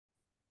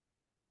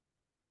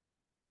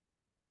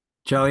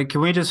Charlie,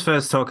 can we just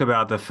first talk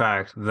about the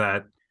fact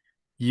that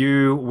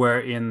you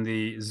were in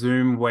the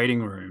Zoom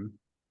waiting room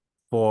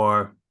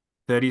for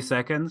 30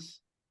 seconds,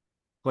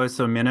 close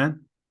to a minute?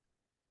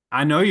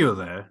 I know you're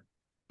there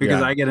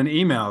because Yeah, I get an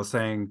email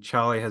saying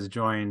Charlie has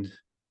joined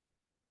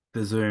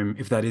the Zoom,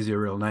 if that is your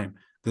real name,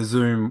 the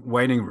Zoom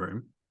waiting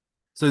room.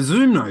 So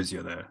Zoom knows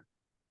you're there.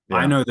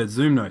 I yeah. know that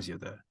Zoom knows you're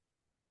there.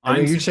 And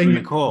I'm you're sitting in saying the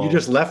you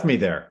just call. left me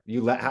there.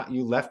 You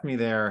left me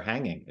there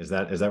hanging. Is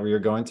that where you're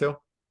going to?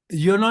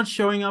 You're not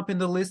showing up in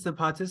the list of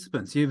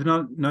participants. You've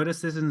not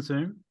noticed this in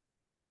Zoom?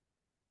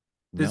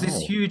 There's this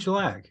No. huge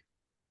lag.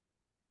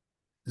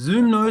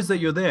 Zoom knows that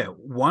you're there.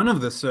 One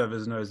of the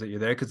servers knows that you're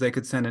there because they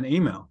could send an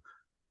email.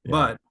 Yeah.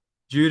 But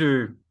due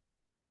to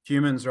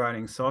humans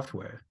writing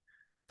software,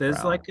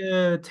 there's like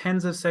Wow. a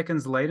tens of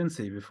seconds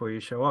latency before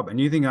you show up. And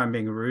you think I'm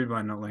being rude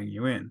by not letting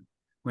you in,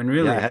 when Yeah,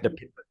 really,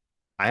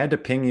 I had to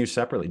ping you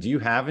separately. Do you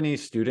have any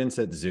students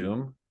at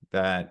Zoom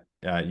that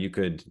you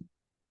could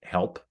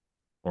help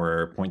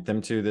or point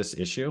them to this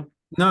issue?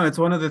 no, it's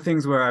one of the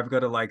things where I've got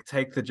to like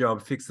take the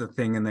job, fix the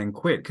thing, and then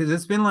quit. Because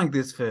it's been like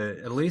this for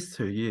at least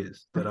 2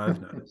 years that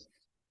I've noticed.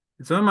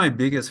 It's one of my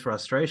biggest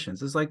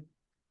frustrations. It's like,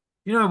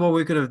 you know what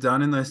we could have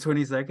done in those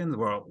 20 seconds?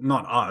 Well,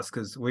 not us,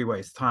 because we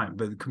waste time,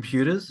 but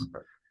computers.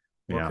 What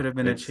Yeah, could have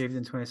been achieved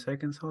in 20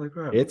 seconds? Holy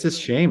crap. it's a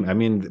shame. I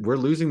mean, we're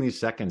losing these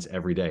seconds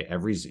every day.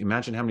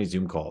 Imagine how many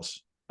Zoom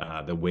calls,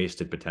 the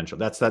wasted potential.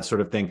 That's that sort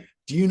of thing.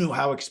 Do you know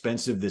how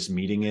expensive this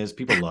meeting is?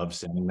 People love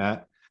saying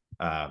that.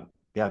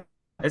 Yeah,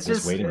 It's this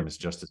just waiting room is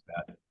just as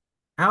bad.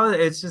 how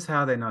it's just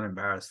how they're not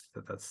embarrassed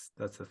that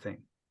that's the thing.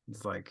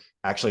 It's like,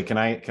 Actually, can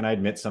I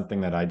admit something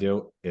that I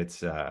do?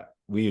 It's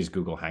we use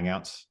Google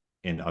Hangouts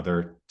in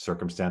other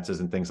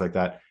circumstances and things like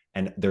that.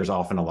 And there's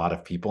often a lot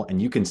of people,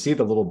 and you can see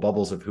the little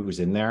bubbles of who's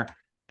in there.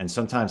 And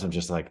sometimes I'm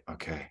just like,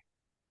 okay,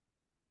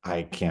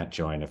 I can't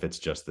join if it's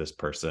just this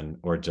person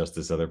or just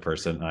this other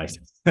person.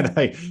 And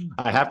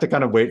I have to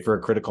kind of wait for a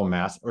critical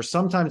mass. Or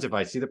sometimes if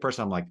I see the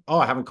person, I'm like, oh,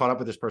 I haven't caught up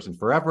with this person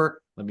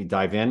forever. Let me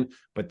dive in.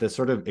 But the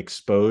sort of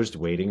exposed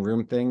waiting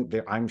room thing,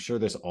 I'm sure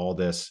there's all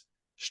this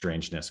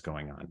strangeness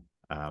going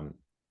on.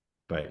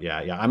 But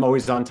yeah, I'm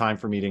always on time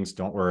for meetings.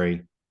 Don't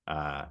worry.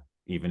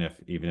 Even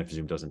if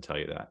Zoom doesn't tell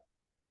you that.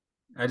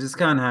 I just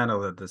can't handle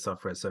that the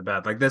software is so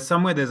bad. Like there's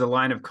a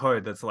line of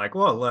code that's like,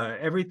 well,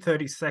 every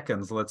 30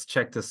 seconds, let's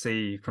check to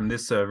see from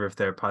this server if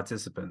there are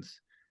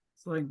participants.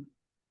 It's like,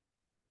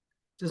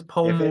 just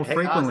poll more Hey Oz,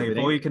 frequently. If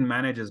all you can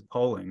manage is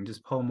polling,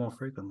 just poll more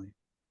frequently.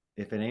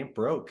 if it ain't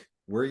broke,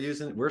 we're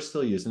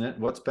still using it.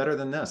 What's better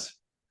than this?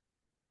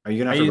 Are you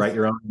gonna I have to write use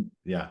your own?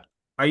 Yeah.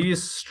 I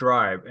use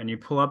Stripe, and you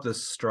pull up the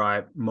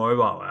Stripe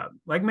mobile app.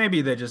 Like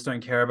maybe they just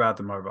don't care about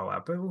the mobile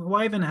app, but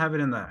why even have it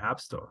in the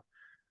App Store?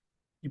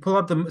 You pull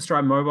up the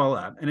Stripe mobile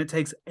app, and it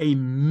takes a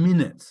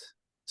minute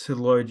to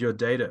load your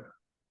data.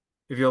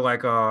 If you're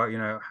like,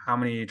 oh, how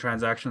many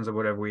transactions or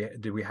whatever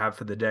we have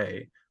for the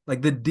day,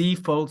 like the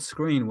default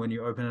screen when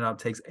you open it up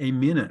takes a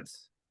minute.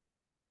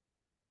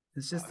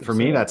 It's just For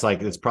me, absurd. that's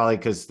like it's probably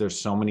because there's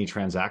so many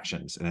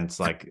transactions, and it's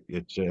like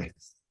you're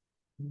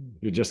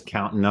just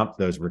counting up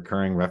those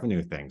recurring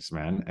revenue things,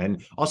 man.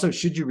 And also,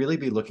 should you really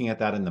be looking at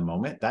that in the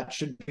moment? That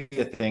should be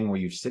a thing where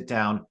you sit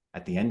down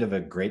at the end of a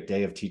great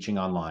day of teaching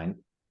online,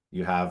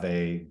 you have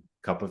a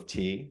cup of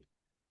tea,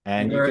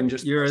 and you You're can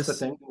just you're a press the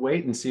thing,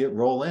 wait, and see it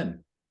roll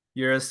in.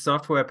 you're a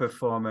software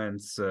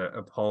performance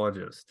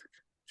apologist,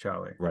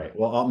 Charlie. Right.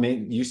 Well, I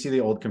mean, you see the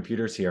old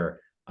computers here.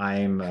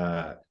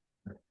 I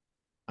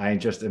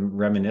just am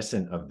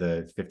reminiscent of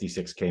the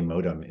 56K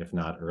modem, if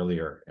not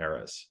earlier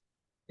eras.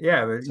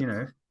 Yeah, but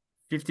So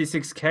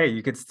 56K,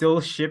 you could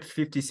still ship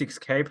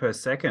 56K per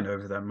second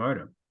over that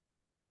modem.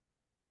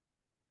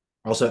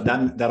 also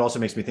that also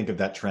makes me think of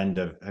that trend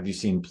of, have you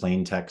seen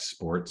Plain Text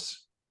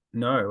Sports?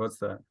 No, what's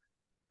that?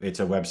 It's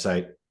a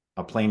website,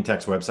 a plain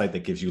text website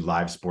that gives you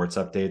live sports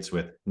updates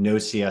with no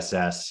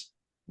CSS,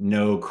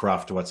 no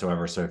cruft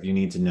whatsoever. So if you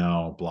need to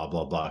know blah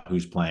blah blah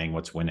who's playing,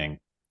 what's winning,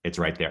 it's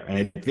right there.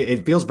 And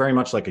it feels very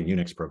much like a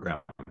Unix program,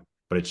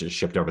 but it's just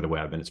shipped over the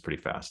web and it's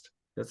pretty fast.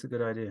 That's a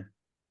good idea.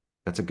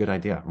 That's a good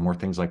idea. More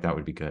things like that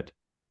would be good.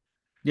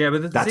 Yeah,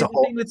 but That's see, a the thing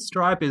whole with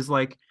Stripe is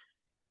like,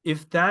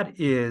 if that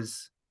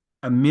is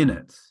a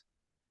minute,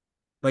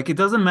 like it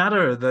doesn't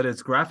matter that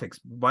it's graphics.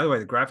 By the way,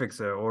 the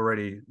graphics are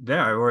already there.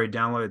 I already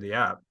downloaded the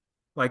app.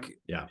 Like,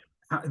 yeah.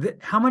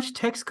 how much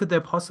text could there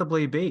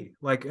possibly be?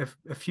 Like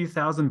a few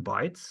thousand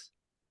bytes?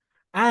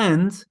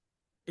 And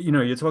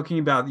you're talking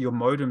about your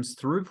modem's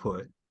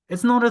throughput.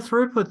 It's not a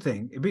throughput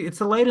thing.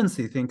 It's a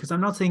latency thing because I'm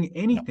not seeing Yeah.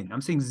 anything.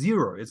 I'm seeing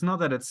zero. It's not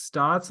that it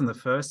starts in the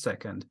first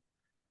second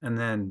and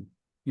then,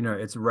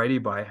 it's ready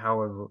by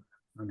however.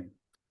 I mean,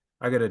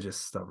 I gotta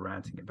just stop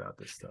ranting about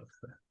this stuff.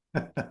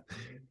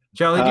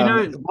 Charlie, do you know,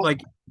 Well,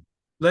 like,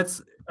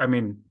 let's, I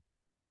mean,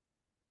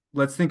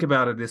 let's think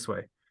about it this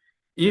way.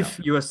 yeah. If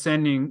you are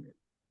sending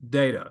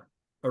data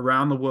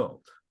around the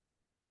world,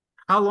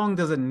 how long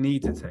does it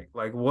need to take?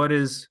 Like, what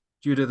is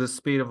due to the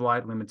speed of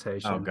light Oh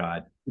limitation,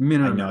 God. I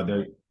minimum know amount?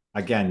 there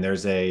again,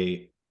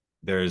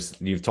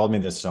 you've told me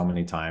this so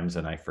many times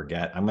and I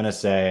forget. I'm gonna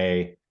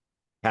say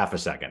half a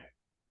second.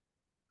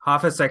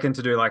 half a second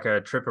to do like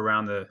a trip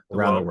around the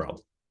around the world.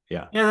 world.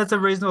 Yeah. Yeah, that's a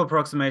reasonable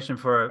approximation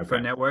for a Okay.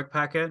 network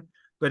packet.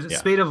 But at Yeah.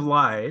 speed of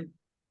light,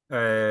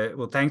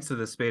 well, thanks to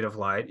the speed of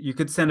light, you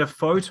could send a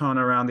photon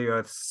around the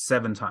Earth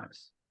 7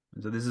 times.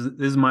 So this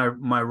is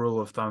my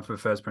rule of thumb for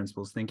first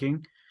principles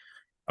thinking.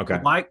 Okay.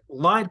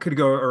 Light could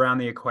go around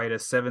the equator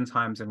 7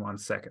 times in 1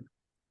 second.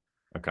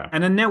 Okay.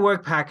 And a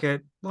network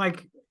packet,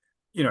 like,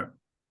 you know,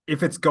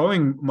 if it's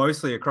going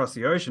mostly across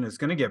the ocean, it's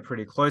going to get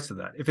pretty close to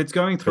that. If it's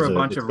going through Because a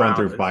bunch it's of going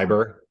through routers,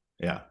 fiber.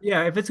 Yeah.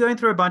 yeah, if it's going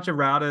through a bunch of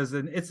routers,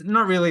 and it's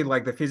not really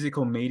like the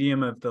physical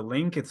medium of the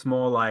link, it's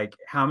more like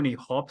how many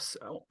hops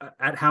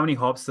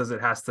does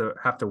it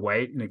have to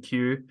wait in a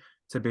queue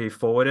to be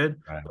forwarded.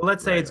 Right. But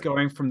let's say Right. it's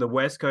going from the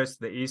west coast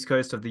to the east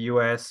coast of the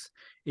US.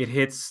 It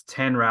hits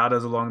 10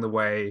 routers along the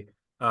way.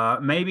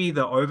 Maybe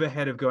the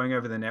overhead of going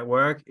over the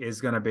network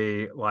is going to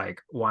be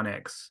like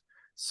 1x.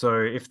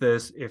 So if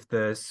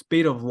the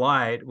speed of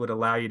light would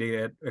allow you to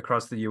get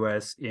across the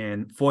US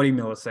in 40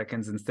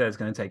 milliseconds, instead it's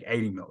going to take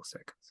 80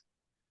 milliseconds.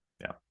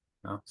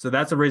 Yeah. So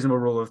that's a reasonable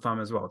rule of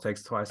thumb as well. It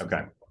takes twice as Okay.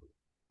 long.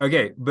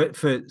 Okay, but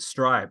for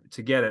Stripe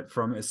to get it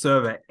from a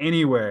server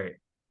anywhere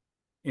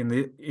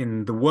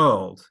in the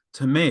world,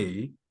 to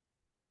me,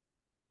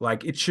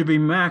 like it should be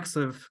max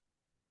of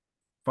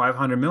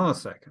 500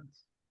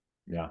 milliseconds.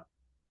 Yeah.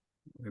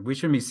 We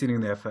shouldn't be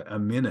sitting there for a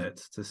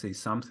minute to see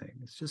something.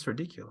 It's just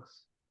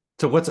ridiculous.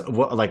 So what's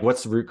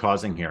the root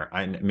causing here?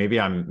 Maybe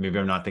I'm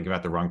not thinking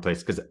about the wrong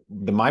place, because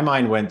my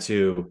mind went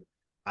to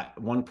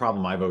one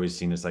problem I've always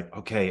seen is like,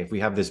 okay, if we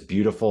have this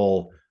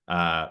beautiful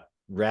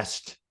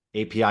REST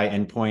API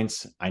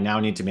endpoints, I now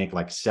need to make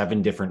like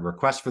 7 different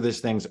requests for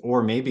these things,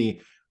 or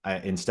maybe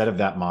instead of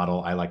that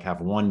model, I like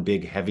have one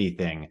big heavy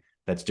thing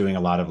that's doing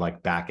a lot of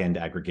like back-end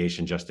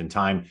aggregation just in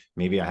time.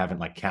 Maybe I haven't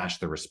like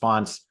cached the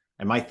response.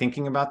 Am I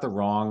thinking about the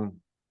wrong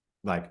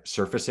like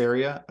surface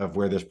area of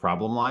where this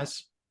problem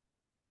lies?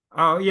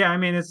 Oh yeah, I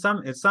mean it's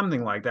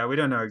something like that. We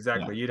don't know Yeah.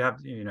 exactly. You'd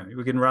have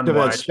we can run So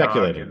that's Wireshark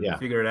speculating. and Yeah.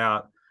 figure it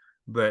out,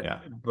 but Yeah.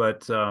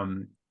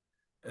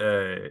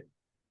 uh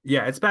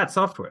yeah, it's bad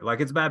software. Like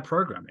it's bad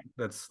programming.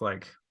 That's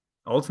like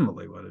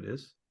ultimately what it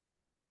is.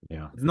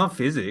 Yeah. It's not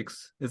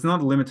physics. It's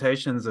not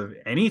limitations of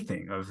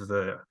anything of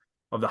the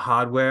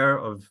hardware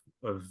of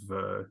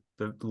the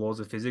laws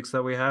of physics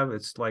that we have.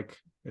 It's like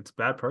it's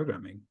bad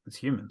programming. It's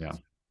humans. Yeah.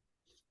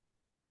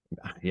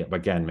 Yeah.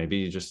 But again, maybe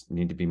you just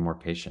need to be more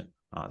patient,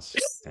 Oz,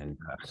 and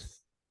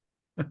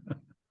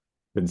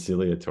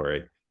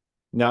conciliatory.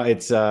 No,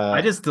 it's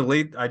I just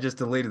deleted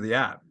the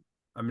app.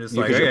 I'm just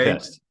like, because you're okay,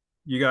 pissed.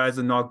 you guys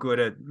are not good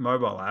at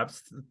mobile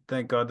apps.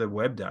 Thank God the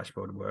web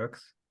dashboard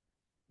works.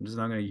 I'm just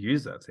not going to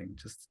use that thing.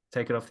 Just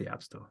take it off the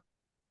app store.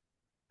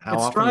 How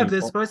It's often are Stripe. you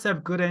They're supposed to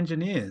have good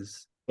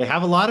engineers. They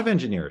have a lot of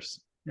engineers.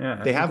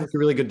 Yeah, They have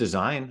really good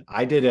design.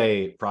 I did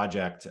a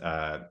project,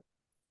 a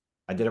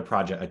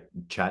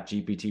chat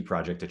GPT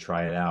project to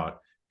try it out.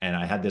 And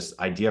I had this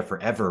idea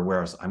forever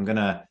where I'm going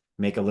to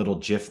make a little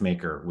GIF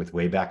maker with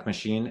Wayback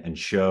Machine and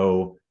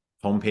show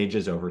home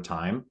pages over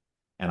time.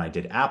 And I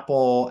did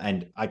Apple,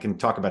 and I can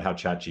talk about how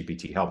chat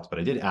GPT helped, but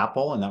I did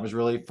Apple, and that was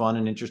really fun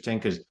and interesting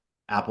because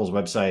Apple's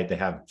website, they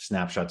have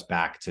snapshots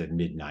back to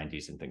mid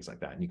 90s and things like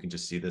that. And you can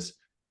just see this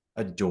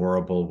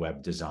adorable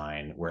web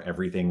design where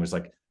everything was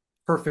like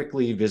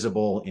perfectly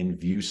visible in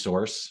view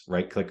source,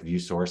 right click view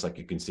source, like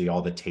you can see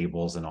all the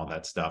tables and all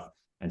that stuff,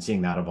 and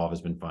seeing that evolve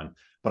has been fun.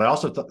 But I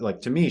also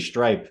like, to me,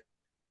 Stripe,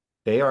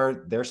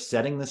 they're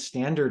setting the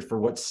standard for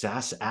what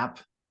SaaS app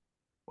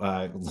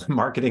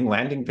marketing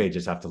landing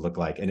pages have to look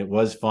like, and it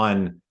was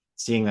fun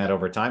seeing that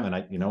over time.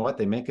 And you know what,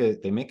 they make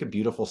a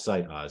beautiful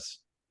site, Oz.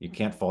 You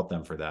can't fault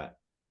them for that.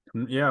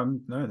 Yeah,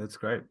 no, that's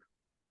great.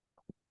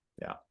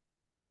 Yeah.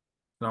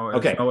 No, it's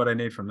Okay. not what I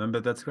need from them,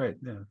 but that's great.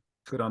 Yeah,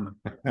 good on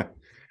them.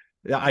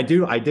 Yeah, I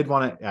did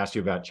want to ask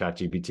you about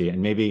ChatGPT,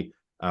 and maybe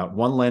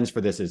one lens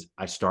for this is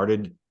I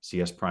started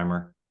CS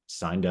Primer,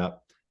 signed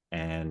up,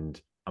 and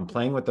I'm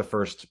playing with the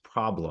first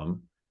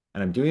problem,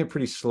 and I'm doing it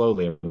pretty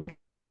slowly. I'm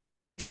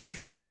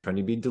trying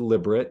to be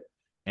deliberate,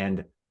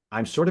 and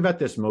I'm sort of at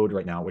this mode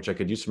right now, which I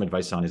could use some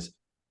advice on. Is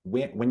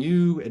when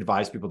you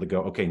advise people to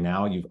go, okay,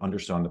 now you've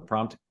understood the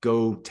prompt,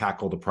 go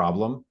tackle the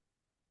problem.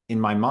 In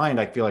my mind,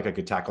 I feel like I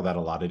could tackle that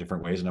a lot of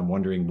different ways, and I'm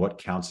wondering what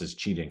counts as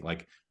cheating.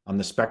 Like on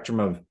the spectrum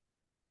of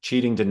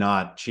cheating to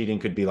not cheating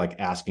could be like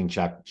asking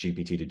chat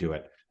GPT to do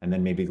it, and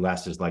then maybe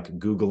less is like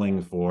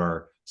Googling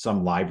for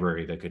some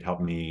library that could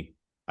help me,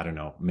 I don't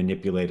know,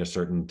 manipulate a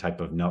certain type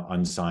of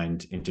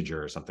unsigned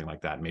integer or something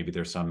like that. Maybe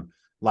there's some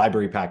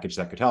library package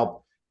that could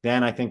help.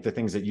 Then I think the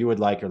things that you would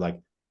like are like,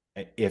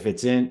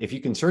 if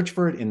you can search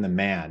for it in the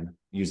man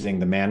using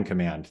the man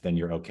command, then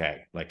you're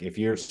okay. Like if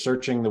you're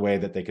searching the way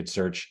that they could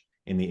search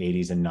in the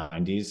 80s and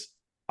 90s,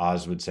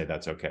 Oz would say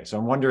that's okay. So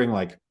I'm wondering,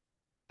 like,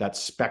 that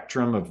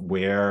spectrum of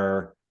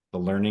where the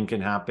learning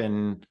can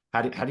happen.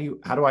 How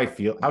do I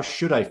feel? How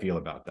should I feel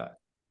about that?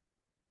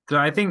 So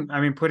I think,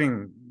 I mean,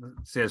 putting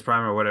CS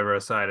Prime or whatever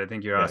aside, I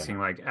think you're Yeah. asking,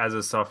 like, as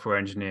a software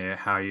engineer,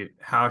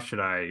 how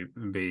should I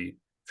be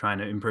trying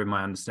to improve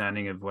my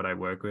understanding of what I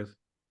work with?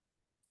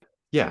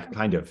 Yeah,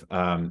 kind of.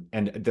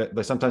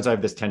 But sometimes I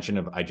have this tension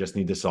of I just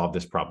need to solve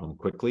this problem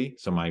quickly,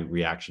 so my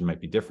reaction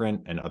might be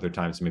different. And other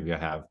times maybe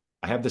I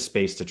have the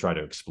space to try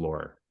to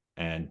explore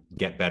and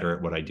get better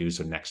at what I do.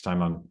 So next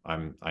time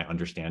I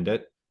understand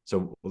it.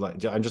 So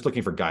I'm just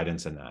looking for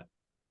guidance in that.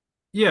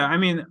 Yeah, I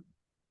mean,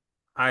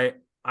 I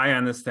I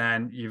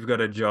understand you've got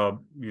a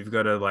job, you've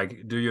got to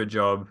like do your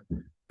job.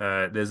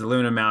 There's a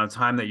limited amount of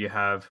time that you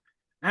have,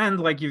 and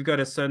like you've got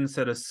a certain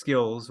set of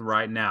skills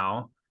right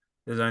now.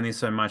 There's only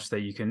so much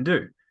that you can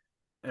do.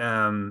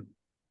 Um,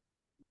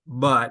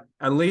 but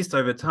at least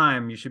over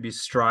time, you should be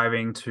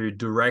striving to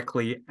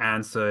directly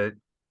answer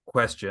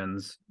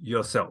questions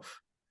yourself,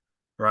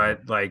 Yeah.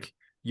 right? Like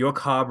your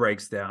car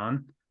breaks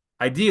down.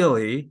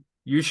 Ideally,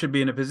 you should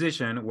be in a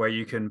position where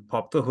you can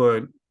pop the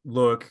hood,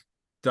 look,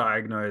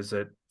 diagnose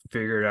it,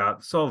 figure it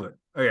out, solve it.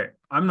 Okay,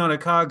 I'm not a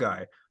car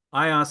guy.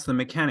 I ask the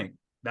mechanic.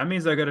 That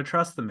means I got to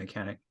trust the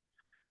mechanic.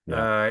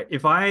 Yeah.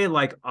 If I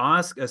like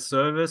ask a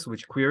service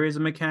which queries a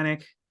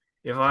mechanic,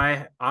 if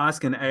I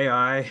ask an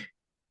AI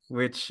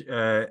which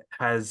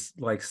has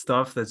like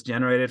stuff that's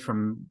generated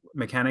from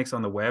mechanics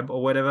on the web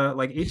or whatever,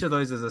 like each of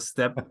those is a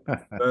step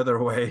further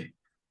away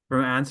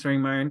from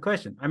answering my own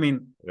question. I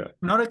mean, Yeah.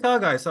 I'm not a car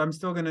guy, so I'm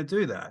still going to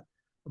do that.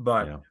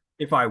 But Yeah.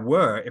 if I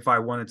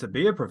wanted to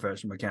be a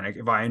professional mechanic,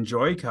 if I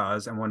enjoy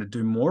cars and want to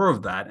do more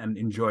of that and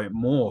enjoy it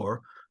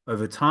more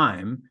over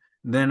time,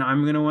 then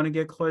I'm going to want to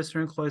get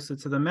closer and closer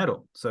to the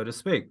metal, so to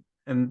speak.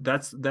 And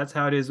that's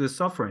how it is with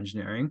software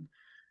engineering.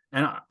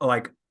 And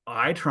like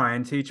I try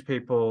and teach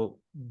people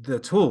the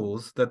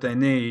tools that they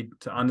need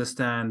to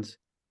understand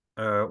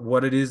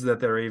what it is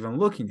that they're even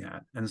looking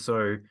at. And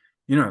so,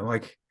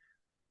 like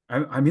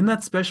I'm in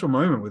that special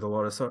moment with a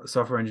lot of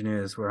software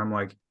engineers where I'm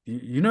like,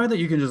 you know that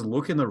you can just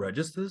look in the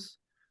registers,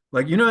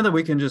 like you know that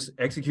we can just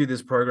execute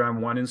this program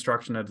one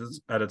instruction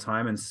at a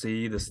time and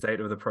see the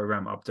state of the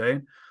program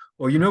update,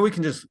 or we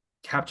can just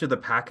capture the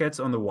packets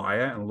on the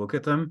wire and look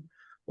at them,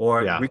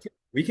 or Yeah.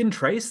 we can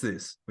trace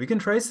this. We can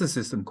trace the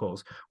system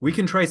calls. We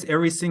can trace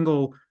every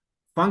single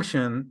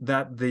function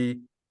that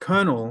the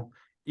kernel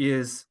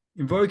is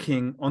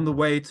invoking on the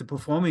way to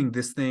performing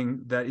this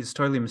thing that is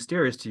totally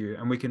mysterious to you,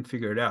 and we can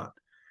figure it out.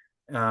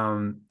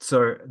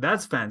 So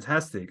that's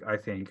fantastic, I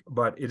think,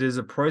 but it is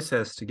a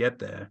process to get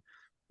there.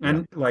 Yeah.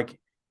 And like,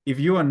 if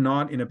you are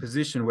not in a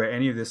position where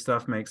any of this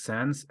stuff makes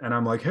sense, and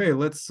I'm like, hey,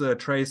 let's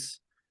trace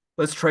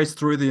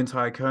through the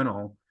entire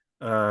kernel,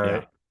 uh,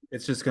 Yeah.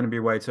 it's just going to be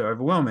way too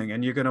overwhelming,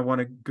 and you're going to want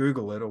to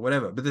Google it or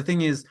whatever. But the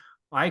thing is,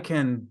 I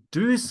can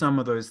do some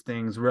of those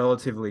things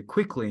relatively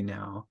quickly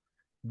now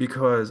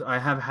because I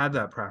have had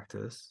that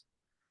practice.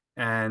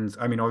 And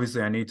I mean,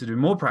 obviously, I need to do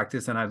more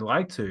practice, and I'd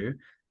like to.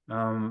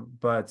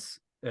 But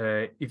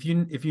if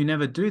you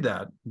never do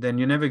that, then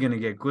you're never going to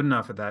get good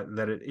enough at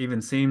that it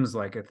even seems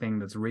like a thing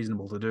that's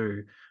reasonable to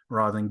do,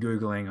 rather than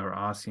Googling or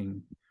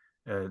asking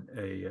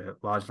a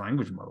large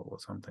language model or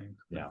something.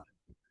 Yeah.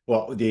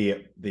 Well,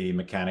 the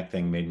mechanic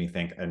thing made me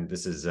think, and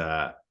this is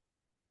I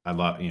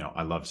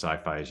love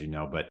sci-fi, as you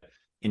know, but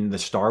in the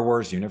Star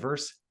Wars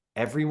universe,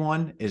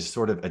 everyone is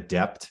sort of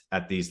adept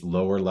at these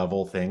lower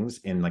level things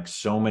in like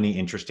so many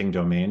interesting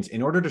domains.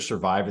 In order to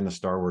survive in the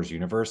Star Wars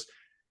universe,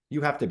 you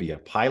have to be a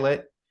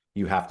pilot,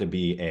 you have to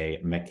be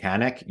a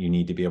mechanic, you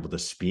need to be able to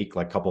speak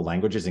like a couple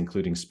languages,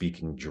 including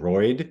speaking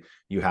droid.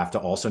 You have to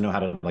also know how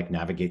to like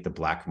navigate the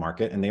black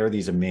market. And they are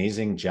these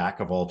amazing jack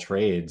of all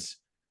trades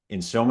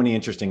in so many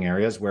interesting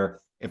areas where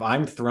if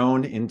I'm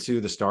thrown into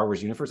the Star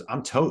Wars universe,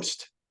 I'm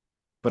toast.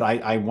 But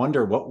I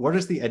wonder what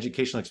is the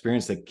educational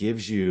experience that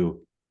gives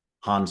you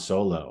Han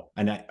Solo?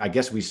 And I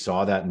guess we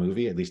saw that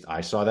movie. At least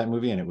I saw that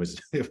movie, and it was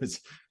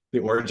the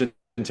origin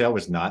tale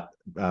was not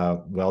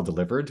well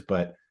delivered.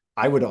 But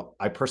I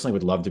personally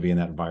would love to be in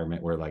that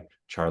environment where like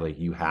Charlie,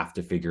 you have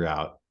to figure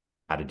out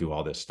how to do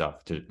all this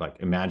stuff. To like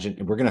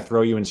imagine we're going to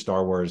throw you in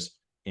Star Wars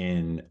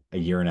in a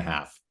year and a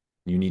half.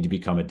 You need to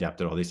become adept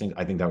at all these things.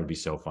 I think that would be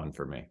so fun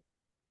for me.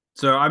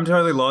 So I'm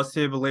totally lost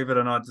here, believe it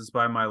or not,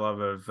 despite my love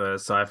of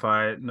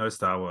sci-fi. No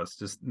Star Wars,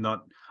 just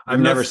not. You've I've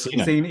not never seen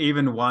it. seen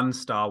even one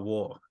Star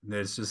War.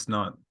 There's just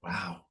not.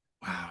 Wow.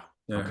 Wow.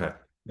 Yeah, Okay.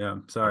 yeah.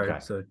 Sorry. Okay.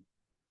 So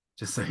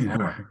just so you know,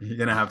 Wow. you're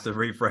gonna have to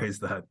rephrase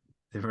that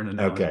different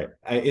analogy. Okay.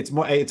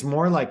 It's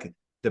more like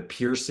the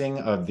piercing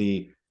of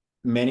the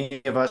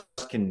many of us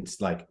can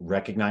like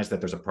recognize that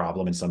there's a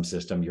problem in some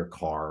system, your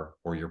car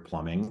or your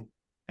plumbing,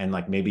 and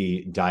like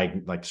maybe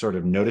like sort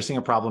of noticing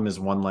a problem is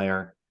one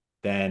layer,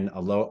 then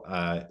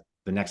the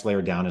next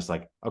layer down is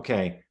like,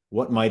 okay,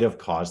 what might have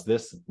caused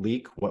this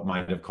leak? What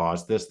might have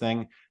caused this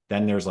thing?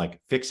 Then there's like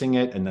fixing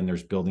it, and then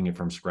there's building it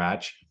from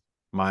scratch.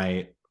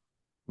 My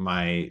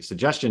my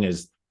suggestion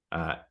is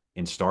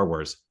in Star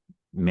Wars,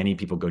 many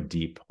people go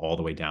deep all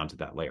the way down to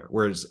that layer.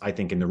 Whereas I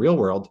think in the real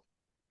world,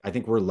 I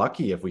think we're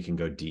lucky if we can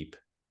go deep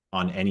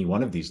on any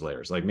one of these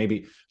layers. Like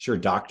maybe, sure,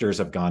 doctors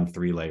have gone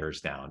 3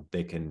 layers down.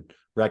 They can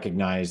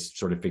recognize,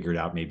 sort of figure it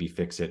out, maybe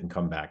fix it and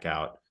come back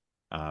out.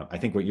 I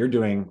think what you're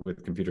doing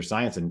with computer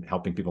science and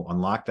helping people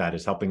unlock that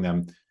is helping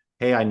them.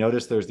 Hey, I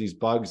noticed there's these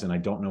bugs and I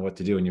don't know what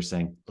to do. And you're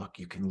saying, look,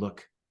 you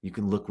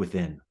can look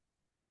within.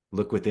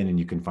 look within and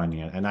you can find the,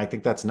 and I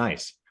think that's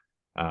nice.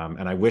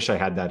 And I wish I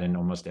had that in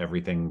almost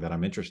everything that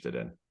I'm interested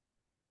in.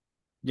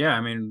 Yeah,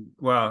 I mean,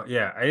 well,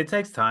 yeah, it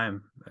takes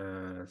time.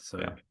 So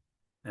Yeah.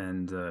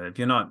 and if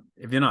you're not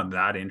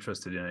that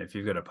interested in it, if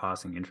you've got a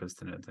passing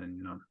interest in it, then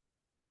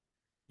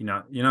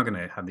you're not going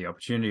to have the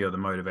opportunity or the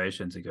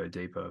motivation to go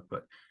deeper.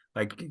 But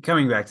like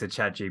coming back to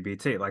Chat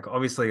GPT, like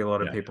obviously a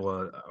lot of Yeah. people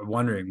are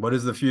wondering what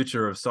is the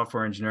future of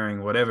software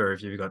engineering, whatever,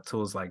 if you've got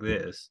tools like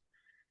this.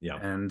 Yeah.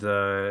 And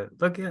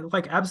look,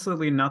 like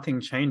absolutely nothing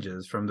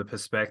changes from the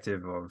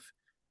perspective of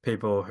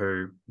people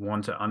who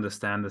want to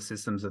understand the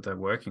systems that they're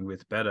working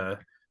with better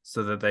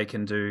so that they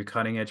can do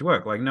cutting edge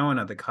work. Like no one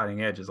at the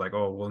cutting edge is like,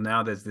 oh, well,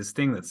 now there's this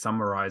thing that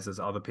summarizes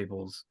other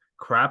people's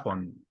crap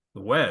on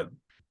the web.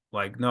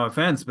 Like, no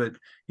offense, but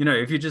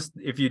if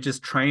you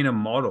just train a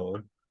model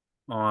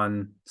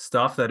on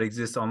stuff that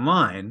exists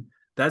online,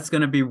 that's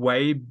going to be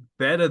way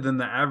better than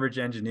the average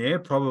engineer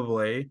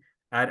probably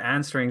at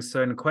answering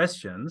certain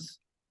questions.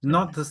 Yeah.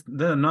 Not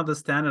the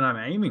standard I'm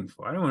aiming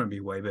for. I don't want to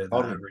be way better than the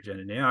Totally. average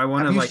engineer. I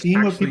want Have to you like seen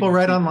what actually people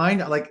write be. online?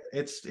 Like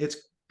it's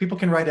people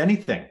can write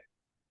anything.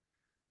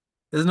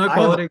 There's no I have,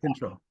 quality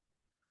control.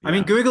 I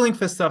mean, yeah, Googling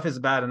for stuff is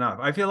bad enough.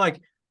 I feel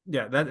like,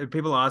 yeah, that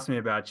people ask me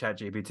about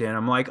ChatGPT, and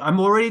I'm like, I'm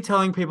already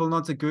telling people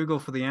not to Google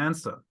for the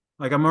answer.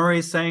 Like, I'm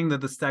already saying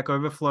that the Stack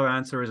Overflow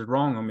answer is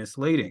wrong or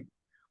misleading,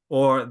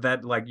 or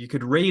that like you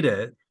could read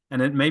it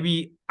and it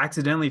maybe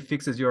accidentally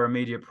fixes your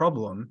immediate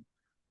problem,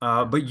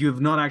 but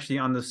you've not actually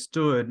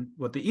understood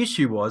what the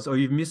issue was, or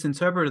you've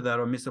misinterpreted that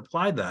or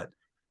misapplied that,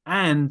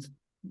 and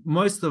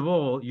most of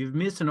all, you've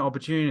missed an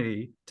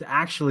opportunity to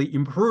actually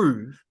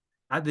improve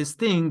at this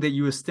thing that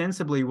you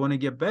ostensibly want to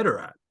get better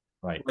at.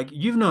 right. Like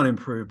you've not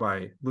improved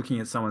by looking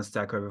at someone's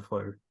Stack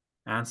Overflow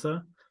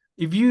answer.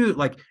 If you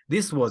like,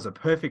 this was a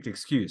perfect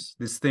excuse,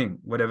 this thing,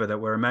 whatever that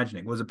we're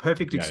imagining, was a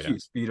perfect Yeah, yeah,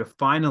 excuse for you to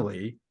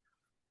finally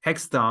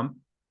hex dump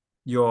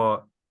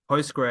your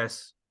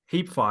Postgres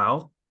heap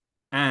file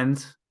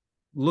and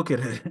look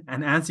at it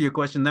and answer your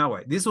question that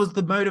way. This was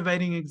the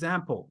motivating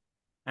example.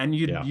 And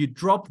you yeah. you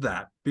dropped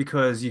that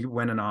because you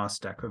went and asked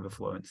Stack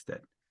Overflow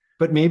instead.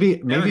 But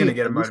maybe, Never going to maybe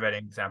get a at least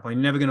motivating example. You're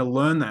never going to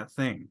learn that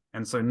thing.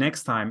 And so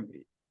next time,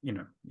 you're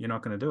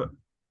not going to do it.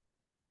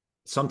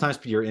 sometimes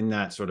you're in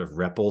that sort of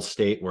REPL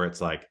state where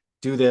it's like,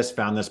 do this,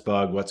 found this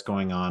bug, what's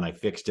going on, I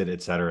fixed it,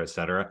 et cetera, et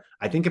cetera.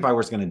 I think if I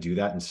was going to do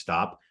that and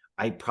stop,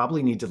 I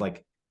probably need to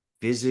like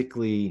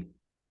physically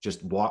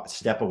just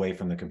step away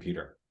from the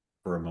computer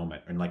for a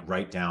moment and like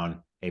write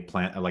down a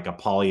plan, like a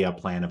Polya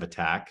plan of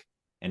attack,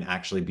 and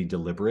actually be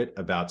deliberate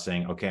about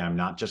saying, okay, I'm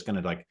not just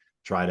going to like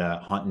try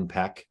to hunt and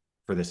peck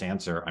for this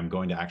answer. I'm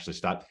going to actually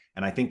stop.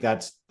 And I think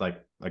that's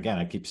like, again,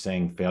 I keep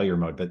saying failure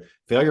mode, but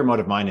failure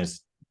mode of mine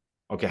is,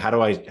 okay, how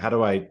do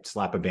I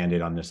slap a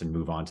band-aid on this and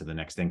move on to the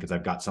next thing? Because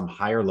I've got some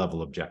higher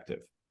level objective.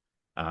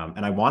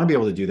 And I want to be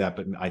able to do that,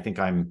 but I think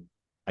I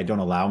don't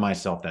allow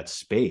myself that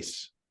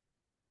space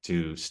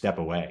to step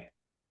away.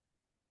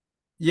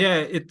 Yeah,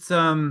 it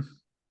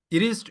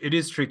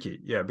is tricky.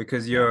 Yeah,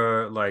 because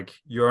Yeah.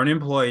 you're an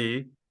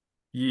employee.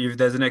 If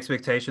there's an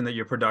expectation that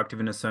you're productive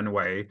in a certain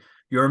way,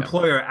 your Yeah.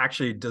 employer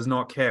actually does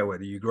not care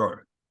whether you grow.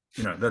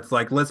 That's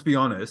like, let's be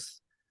honest.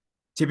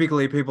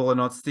 Typically people are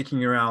not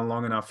sticking around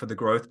long enough for the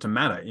growth to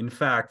matter. In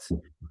fact,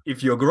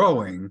 if you're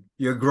growing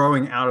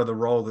out of the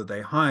role that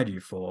they hired you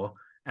for,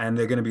 and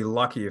they're going to be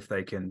lucky if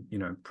they can,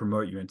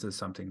 promote you into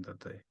something that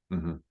they,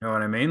 Mm-hmm. you know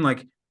what I mean?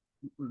 Like,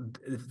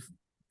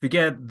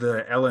 forget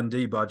the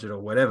L&D budget or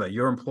whatever.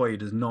 Your employee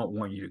does not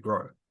want you to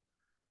grow.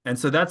 And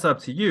so that's up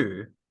to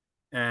you.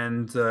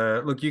 And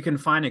look, you can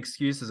find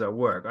excuses at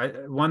work.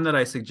 One that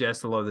I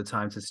suggest a lot of the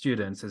time to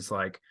students is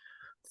like,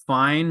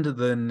 find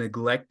the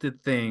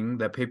neglected thing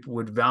that people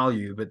would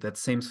value, but that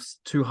seems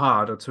too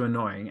hard or too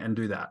annoying, and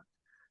do that.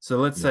 So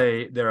let's Yeah.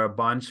 say there are a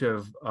bunch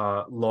of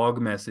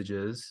log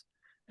messages,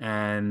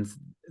 and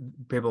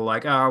people are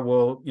like,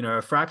 well,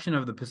 a fraction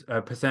of the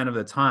percent of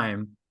the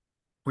time,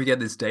 we get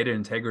this data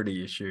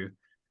integrity issue,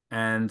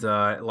 and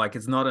like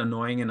it's not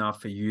annoying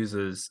enough for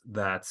users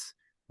that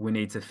we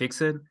need to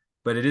fix it,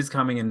 but it is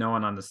coming and no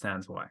one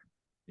understands why.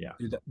 Yeah.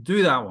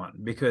 Do that one,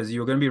 because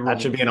you're going to be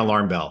That should be an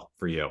alarm bell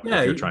for you if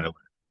yeah, you're trying to.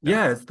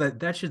 Yeah. yeah, it's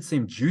that should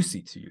seem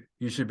juicy to you.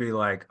 You should be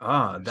like,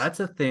 that's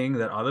a thing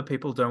that other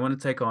people don't want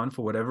to take on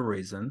for whatever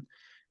reason.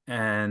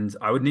 And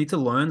I would need to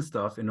learn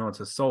stuff in order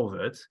to solve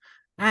it.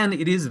 And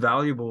it is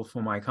valuable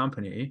for my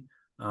company.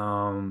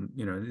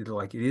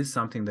 It is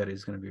something that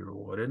is going to be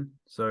rewarded.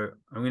 So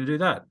I'm going to do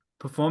that.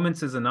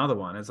 Performance is another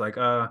one. It's like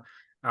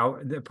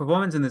the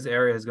performance in this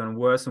area has gone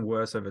worse and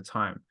worse over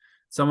time.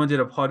 Someone did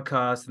a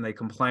podcast and they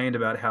complained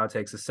about how it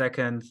takes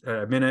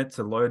a minute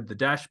to load the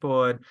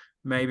dashboard.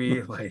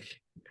 Maybe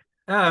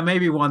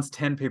maybe once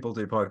 10 people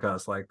do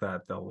podcasts like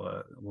that,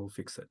 we'll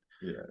fix it.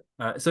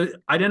 Yeah. So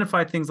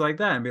identify things like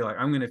that and be like,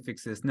 I'm going to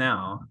fix this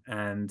now,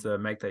 and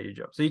make that your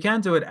job. So you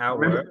can do it at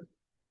work,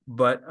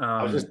 but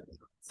I was just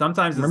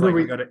sometimes it's remember like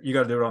we you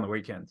got to do it on the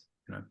weekends.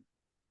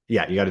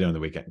 Yeah, you got to do it on the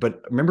weekend.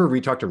 But remember, we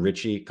talked to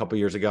Richie a couple of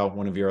years ago,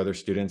 one of your other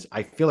students.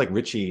 I feel like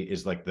Richie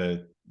is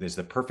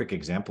the perfect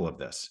example of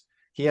this.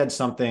 he had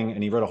something,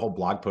 and he wrote a whole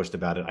blog post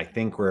about it, I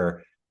think,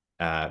 where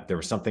there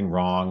was something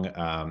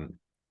wrong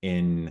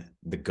in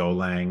the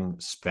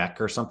Golang spec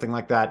or something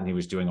like that. And he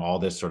was doing all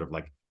this sort of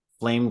like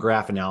flame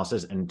graph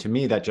analysis. And to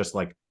me, that just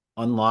like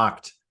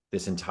unlocked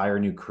this entire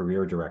new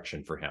career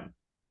direction for him.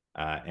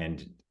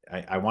 And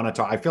I want to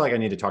talk, I feel like I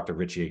need to talk to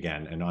Richie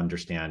again and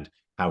understand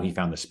how he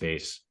found the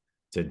space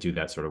to do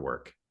that sort of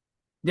work.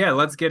 Yeah,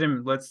 let's get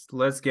him.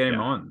 Let's get him Yeah.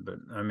 on. But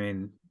I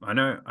mean, I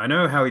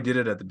know how he did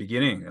it at the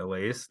beginning, at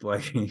least.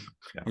 Like Yeah.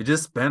 he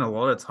just spent a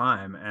lot of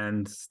time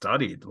and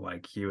studied.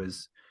 Like he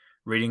was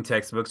reading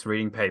textbooks,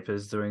 reading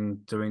papers,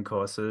 doing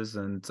courses,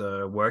 and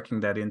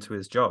working that into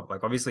his job.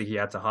 Like obviously, he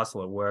had to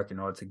hustle at work in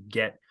order to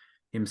get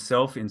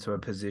himself into a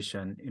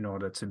position in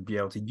order to be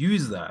able to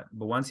use that.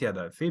 But once he had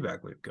that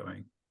feedback loop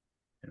going,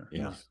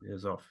 Yeah. he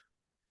was off.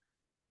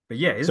 But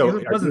yeah, he So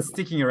are wasn't you,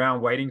 sticking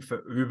around waiting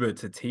for Uber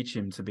to teach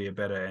him to be a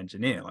better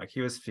engineer. Like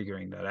he was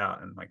figuring that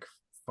out and like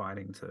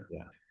fighting to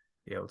yeah.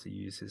 be able to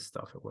use his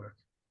stuff at work.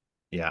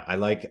 Yeah,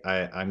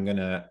 I'm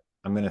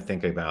gonna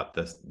think about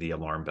the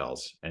alarm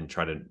bells and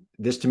try to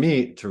this to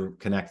me to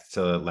connect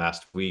to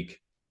last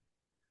week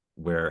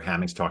where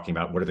Hamming's talking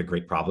about what are the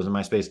great problems in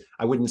my space.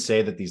 I wouldn't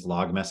say that these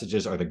log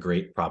messages are the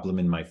great problem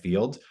in my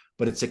field,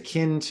 but it's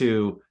akin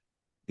to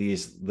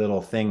these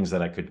little things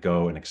that I could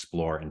go and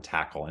explore and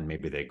tackle, and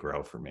maybe they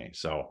grow for me.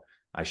 So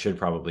I should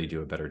probably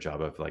do a better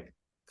job of like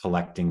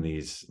collecting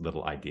these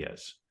little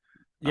ideas.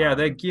 Yeah,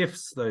 they're Um,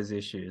 gifts, those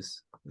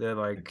issues. They're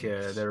like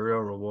they're a real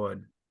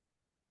reward.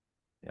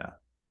 yeah.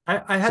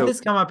 I had So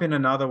this come up in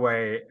another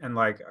way, and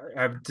like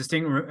I have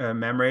distinct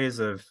memories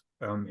of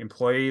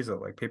employees or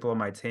like people on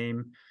my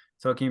team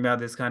talking about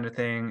this kind of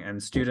thing,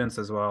 and students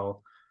as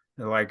well.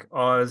 They're like,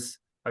 Oz,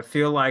 I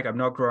feel like I'm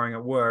not growing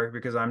at work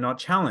because I'm not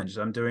challenged.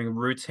 I'm doing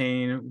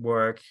routine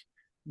work,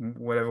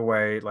 whatever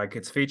way, like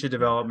it's feature yeah,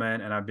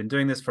 development, and I've been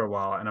doing this for a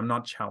while, and I'm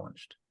not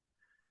challenged.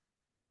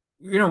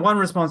 One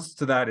response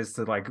to that is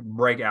to like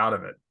break out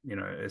of it,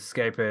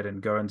 escape it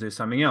and go and do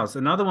something else.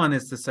 Another one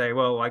is to say,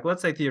 well, like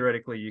let's say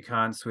theoretically you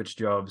can't switch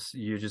jobs,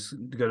 you just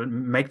got to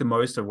make the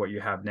most of what you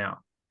have now.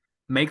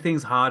 Make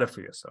things harder for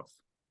yourself.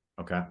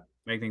 okay.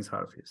 Make things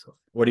harder for yourself.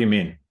 What do you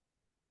mean?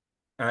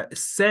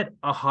 Set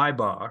a high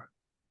bar,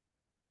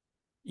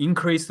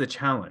 increase the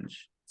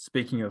challenge.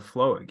 Speaking of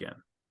flow again,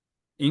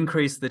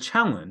 increase the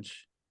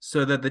challenge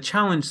so that the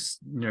challenge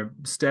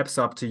steps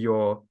up to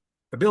your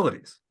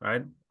abilities,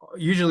 right?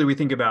 Usually we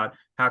think about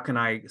how can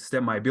I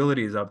step my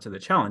abilities up to the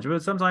challenge,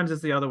 but sometimes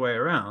it's the other way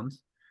around,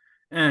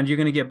 and you're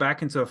going to get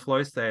back into a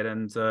flow state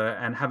and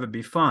have it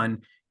be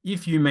fun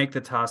if you make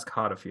the task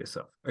harder for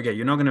yourself. Okay,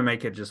 you're not going to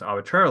make it just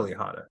arbitrarily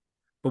harder,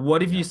 but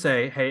what if you Yeah.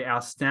 say, hey,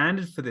 our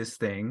standard for this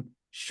thing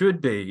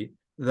should be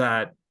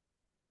that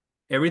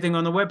everything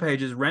on the web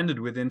page is rendered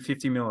within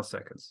 50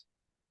 milliseconds.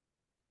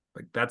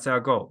 Like that's our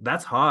goal.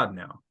 That's hard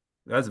now.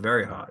 That's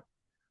very Yeah. hard.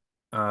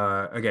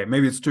 Okay,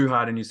 maybe it's too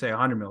hard and you say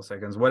 100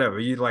 milliseconds, whatever.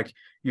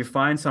 You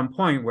find some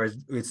point where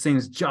it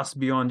seems just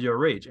beyond your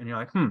reach, and you're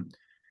like,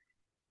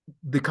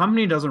 the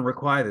company doesn't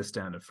require this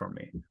standard from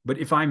me. But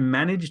if I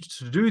managed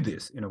to do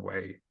this in a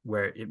way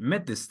where it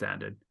met this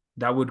standard,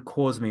 that would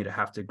cause me to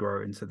have to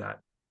grow into that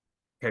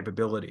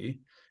capability.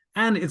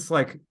 And it's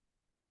like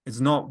it's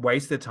not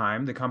wasted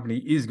time. The company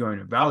is going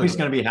to value Company's it.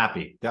 going to be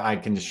happy. I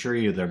can assure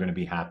you they're going to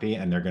be happy,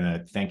 and they're going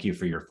to thank you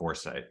for your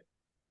foresight.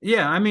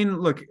 Yeah, I mean,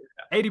 look,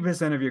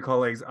 80% of your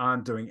colleagues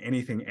aren't doing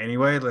anything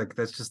anyway. Like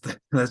that's just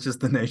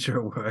the nature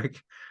of work.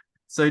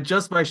 So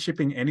just by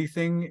shipping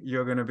anything,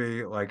 you're going to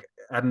be like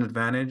at an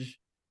advantage.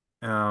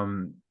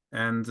 And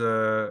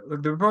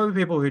look, there are probably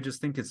people who just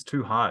think it's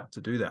too hard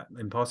to do that,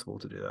 impossible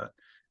to do that.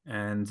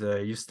 And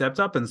you stepped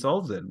up and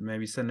solved it.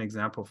 Maybe set an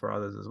example for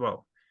others as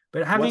well. But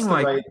What's having the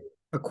like right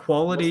a what's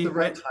quality, the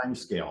right time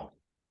scale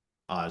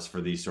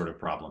for these sort of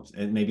problems?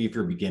 And maybe if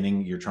you're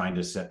beginning, you're trying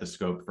to set the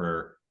scope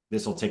for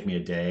this will take me a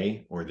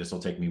day, or this will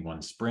take me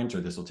one sprint, or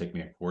this will take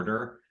me a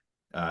quarter.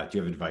 Do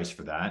you have advice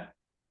for that?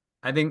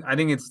 I think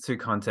it's too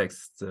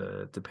context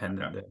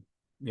dependent Okay.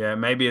 there. Yeah,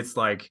 maybe it's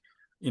like,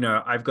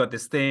 I've got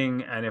this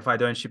thing, and if I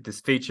don't ship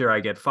this feature, I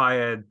get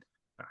fired.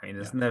 I mean,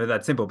 Yeah. it's never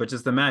that simple, but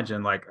just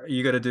imagine like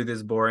you got to do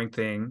this boring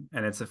thing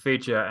and it's a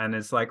feature, and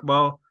it's like,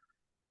 well,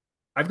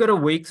 I've got a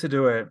week to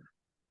do it.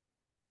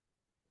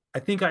 I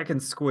think I can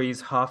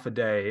squeeze half a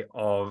day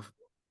of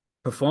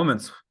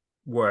performance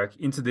work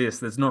into this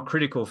that's not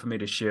critical for me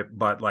to ship,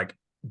 but like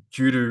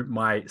due to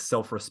my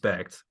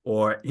self-respect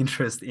or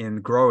interest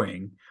in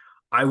growing,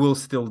 I will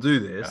still do Yeah.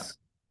 this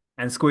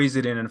and squeeze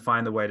it in and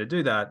find the way to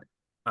do that.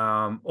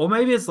 Or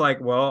maybe it's like,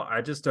 well,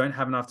 I just don't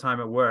have enough time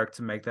at work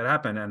to make that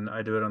happen, and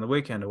I do it on the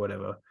weekend or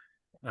whatever.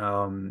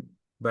 Um,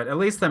 but at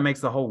least that makes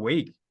the whole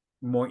week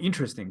more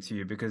interesting to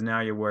you because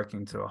now you're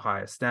working to a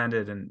higher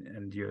standard,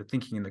 and you're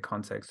thinking in the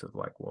context of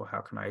like, well,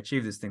 how can I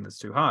achieve this thing that's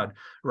too hard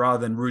rather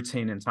than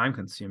routine and time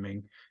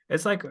consuming.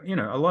 It's like, a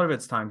lot of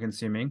it's time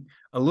consuming.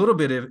 A little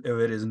bit of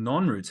it is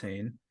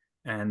non-routine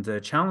and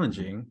Mhm.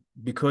 challenging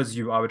because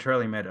you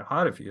arbitrarily made it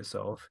harder for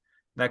yourself.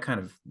 That kind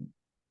of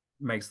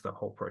makes the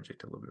whole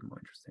project a little bit more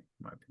interesting,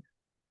 in my opinion.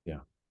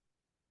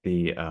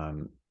 Yeah.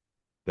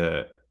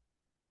 The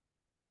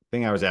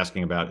thing I was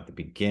asking about at the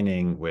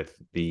beginning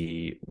with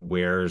the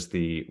where's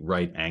the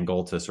right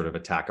angle to sort of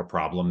attack a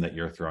problem that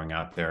you're throwing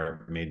out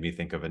there made me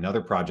think of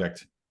another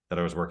project that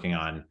I was working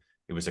on.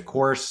 It was a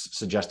course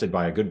suggested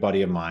by a good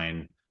buddy of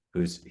mine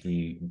who's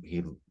he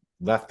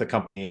left the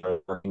company I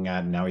was working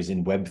at, and now he's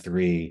in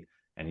Web3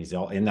 and he's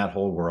all in that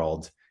whole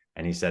world.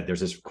 And he said there's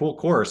this cool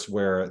course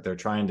where they're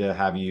trying to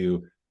have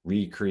you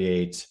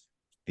recreate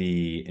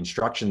the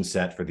instruction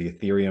set for the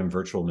Ethereum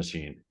virtual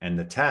machine. And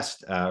the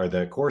test or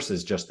the course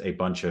is just a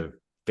bunch of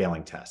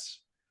failing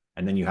tests.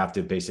 And then you have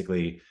to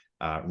basically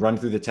run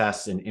through the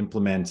tests and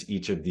implement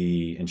each of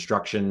the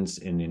instructions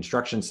in the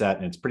instruction set.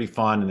 And it's pretty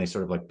fun. And they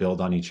sort of like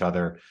build on each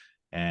other.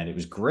 And it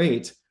was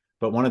great.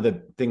 But one of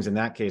the things in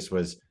that case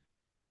was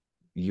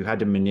you had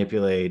to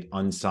manipulate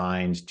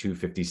unsigned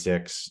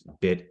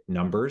 256-bit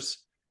numbers.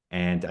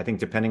 And I think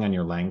depending on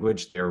your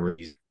language, there were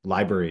these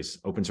libraries,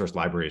 open source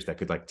libraries that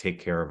could like take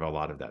care of a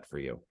lot of that for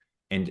you.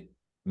 And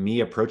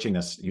me approaching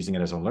this, using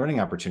it as a learning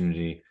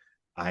opportunity,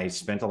 I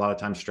spent a lot of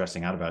time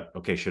stressing out about,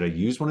 okay, should I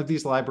use one of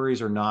these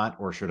libraries or not?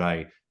 Or should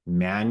I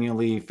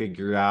manually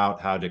figure out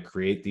how to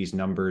create these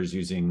numbers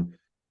using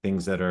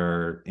things that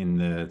are in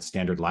the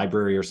standard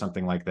library or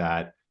something like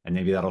that? And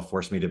maybe that'll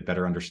force me to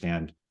better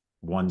understand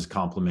one's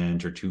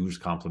complement or two's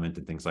complement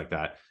and things like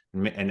that.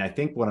 And I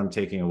think what I'm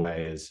taking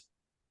away is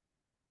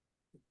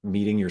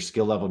meeting your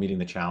skill level, meeting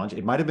the challenge.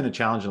 It might have been a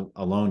challenge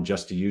alone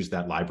just to use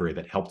that library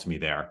that helped me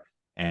there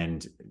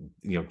and,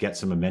 you know, get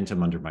some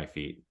momentum under my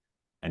feet.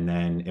 And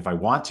then if I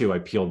want to, I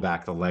peel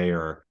back the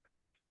layer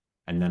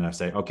and then I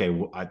say, okay,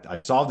 well,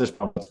 I solved this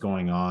problem. What's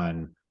going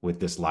on with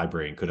this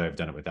library, and could I have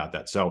done it without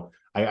that? So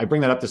I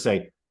bring that up to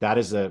say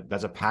that's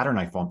a pattern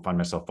I find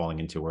myself falling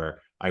into, where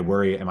I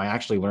worry, am I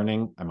actually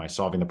learning? Am I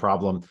solving the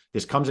problem?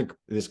 This comes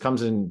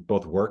in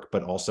both work,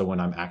 but also when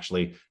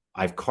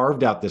I've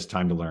carved out this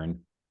time to learn.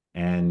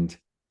 And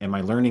am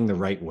I learning the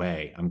right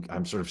way?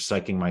 I'm sort of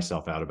psyching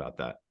myself out about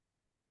that.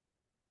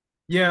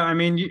 Yeah, I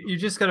mean, you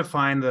just got to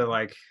find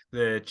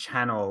the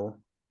channel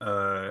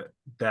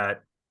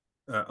that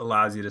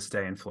allows you to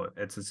stay in flow.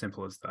 It's as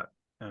simple as that.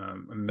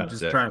 I'm That's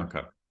just it. trying to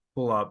Okay.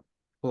 pull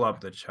up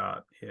the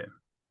chart here.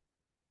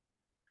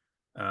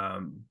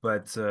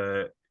 But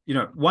you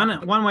know,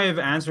 one way of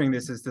answering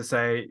this is to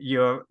say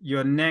your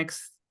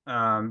next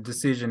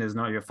decision is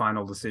not your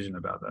final decision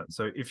about that.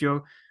 So if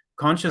you're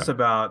conscious Okay.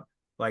 about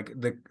like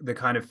the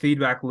kind of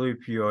feedback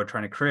loop you're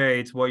trying to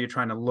create, what you're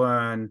trying to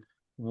learn,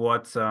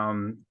 what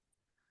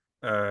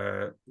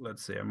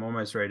let's see, I'm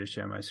almost ready to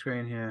share my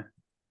screen here.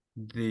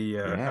 I'm very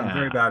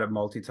Yeah. bad at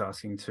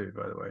multitasking too,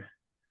 by the way.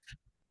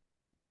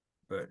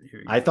 But here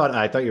we go. I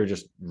thought you were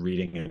just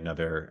reading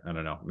another, I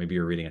don't know, maybe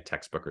you're reading a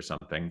textbook or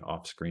something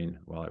off screen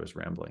while I was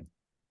rambling.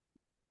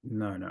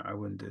 No, I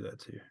wouldn't do that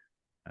to you.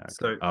 Okay.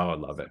 So Oh, I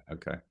love it.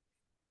 Okay.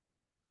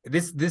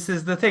 this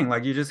is the thing.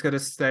 Like you just got to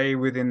stay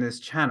within this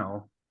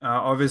channel.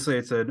 Obviously,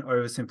 it's an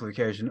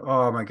oversimplification.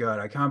 Oh my god,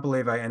 I can't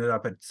believe I ended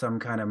up at some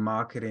kind of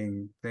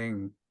marketing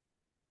thing.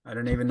 I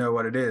don't even know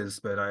what it is,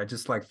 but I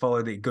just like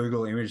follow the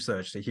Google image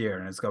search to here,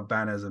 and it's got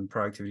banners and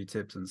productivity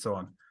tips and so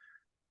on.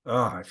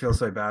 Oh, I feel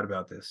so bad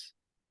about this.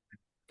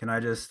 Can I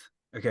just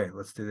okay?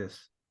 Let's do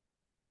this.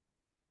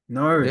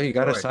 No Yeah, you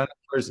got to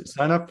joy.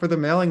 sign up for the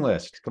mailing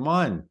list. Come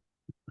on.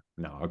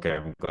 No, okay.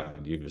 I'm glad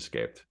you've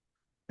escaped.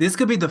 This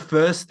could be the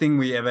first thing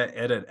we ever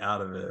edit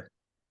out of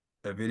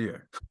a video,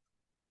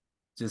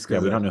 just Yeah,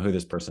 because we don't know who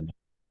this person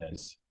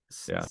is.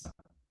 Yeah.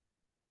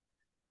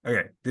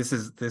 okay. This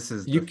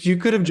is You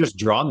could have just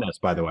drawn this,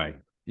 by the way.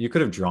 You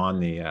could have drawn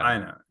the I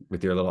know.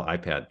 with your little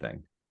iPad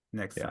thing.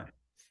 Next Yeah. time.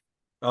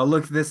 Oh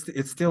look, this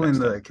it's still in Next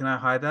the. time. Can I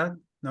hide that?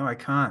 No, I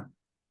can't.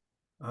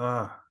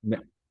 Oh,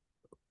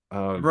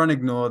 Uh, everyone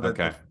ignore that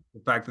okay. the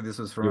fact that this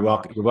was from You're a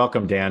welcome. market. You're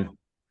welcome, Dan.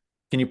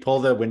 Can you pull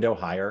the window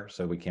higher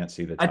so we can't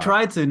see the I top?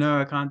 tried to. No,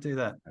 I can't do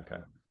that. Okay.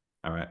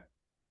 All right.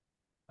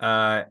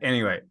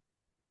 Anyway,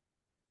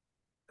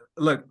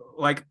 look,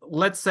 like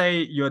let's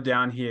say you're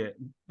down here.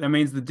 That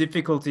means the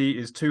difficulty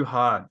is too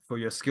hard for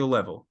your skill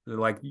level.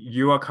 Like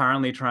you are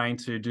currently trying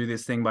to do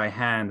this thing by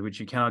hand, which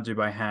you cannot do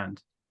by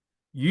hand.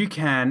 You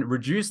can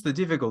reduce the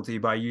difficulty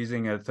by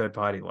using a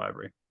third-party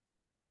library.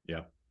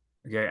 Yeah.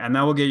 Okay, and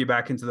that will get you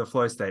back into the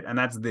flow state. And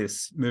that's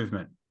this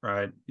movement,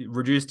 right?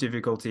 Reduce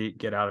difficulty,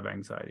 get out of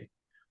anxiety.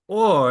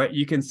 Or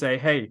you can say,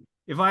 hey,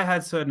 if I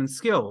had certain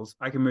skills,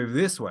 I can move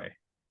this way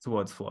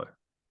towards flow.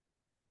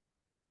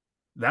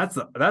 That's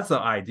the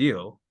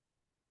ideal.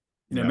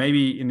 You know, Yeah.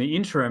 maybe in the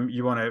interim,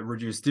 you want to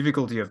reduce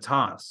difficulty of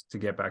tasks to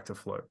get back to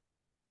flow.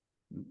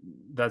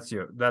 That's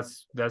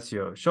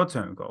your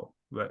short-term goal.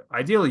 But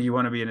ideally, you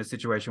want to be in a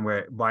situation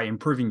where by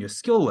improving your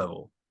skill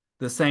level,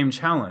 the same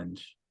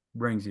challenge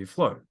brings you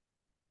flow.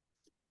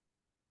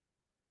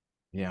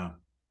 Yeah.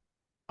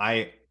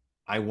 I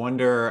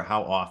wonder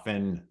how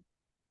often,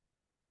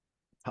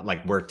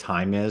 like, where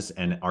time is,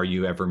 and are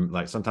you ever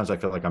like, sometimes I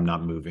feel like I'm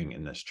not moving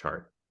in this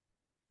chart.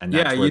 And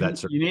Yeah, that's where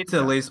that's, you need to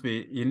at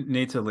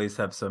yeah. least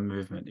have some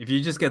movement. If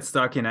you just get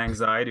stuck in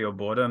anxiety or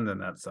boredom, then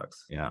that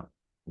sucks. Yeah.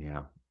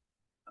 Yeah.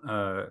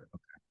 Uh,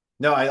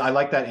 No, I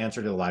like that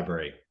answer to the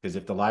library, because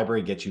if the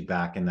library gets you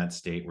back in that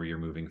state where you're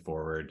moving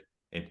forward,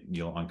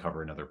 you'll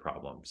uncover another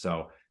problem.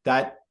 So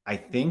that, I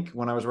think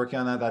when I was working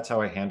on that, that's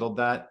how I handled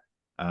that.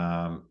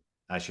 Um,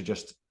 I should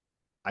just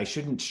I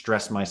shouldn't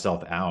stress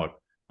myself out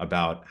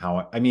about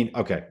how I mean,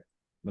 okay,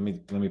 let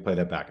me play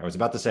that back. I was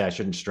about to say I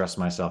shouldn't stress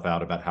myself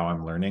out about how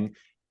I'm learning,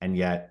 and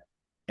yet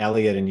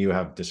Elliot and you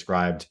have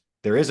described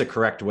there is a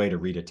correct way to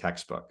read a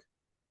textbook.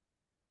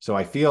 So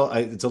I feel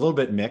it's a little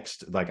bit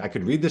mixed. Like I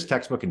could read this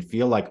textbook and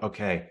feel like,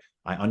 okay,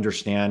 I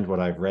understand what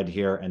I've read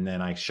here, and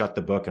then I shut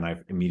the book and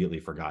I've immediately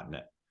forgotten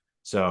it.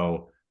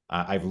 So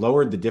I've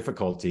lowered the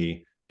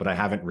difficulty, but I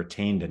haven't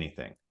retained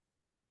anything.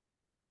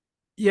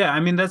 Yeah,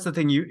 I mean that's the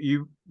thing.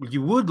 You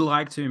would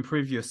like to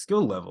improve your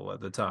skill level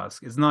at the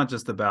task. It's not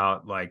just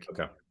about like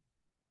Okay.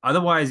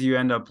 otherwise you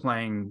end up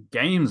playing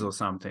games or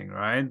something,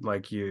 right?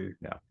 Like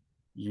Yeah.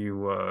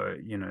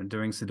 you know,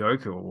 doing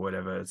Sudoku or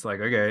whatever. It's like,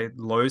 okay,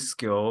 low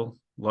skill,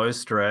 low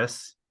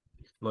stress,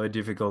 low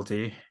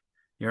difficulty.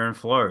 You're in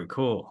flow.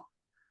 Cool.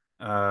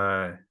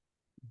 Uh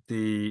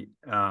the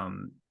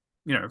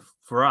you know,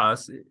 for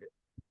us,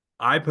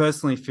 I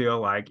personally feel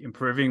like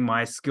improving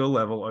my skill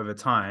level over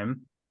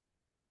time.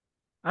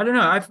 I don't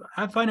know.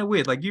 I find it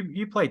weird. Like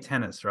you play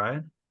tennis,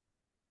 right?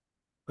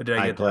 Or did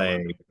I I get that play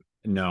wrong?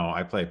 no,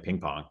 I play ping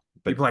pong,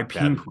 You but play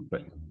ping badly. pong,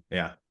 But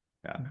yeah,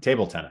 yeah,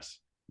 table tennis.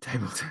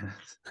 table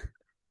tennis.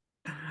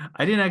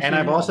 I didn't And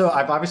actually know that.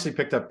 I've obviously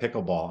picked up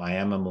pickleball. I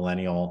am a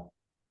millennial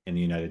in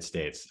the United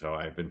States, so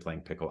I've been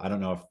playing pickle. I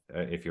don't know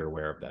if you're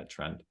aware of that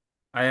trend.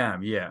 I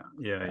am. Yeah,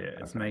 yeah, Yeah, yeah.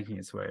 It's okay. making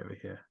its way over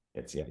here.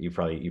 It's yeah, you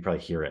probably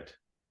hear it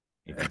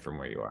even from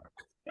where you are.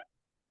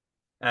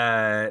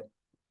 Uh,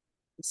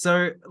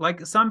 so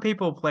like some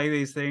people play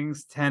these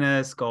things,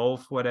 tennis,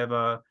 golf,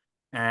 whatever,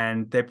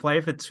 and they play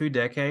for 2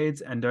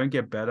 decades and don't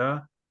get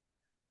better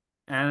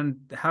and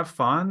have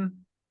fun.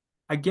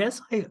 I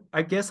guess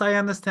I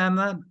understand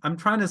that. I'm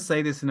trying to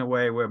say this in a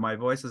way where my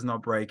voice is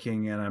not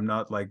breaking and I'm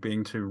not like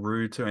being too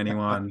rude to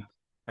anyone.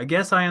 I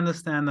guess I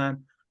understand that.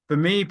 For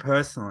me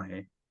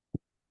personally,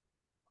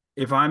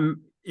 if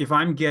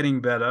I'm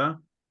getting better,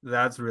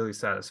 that's really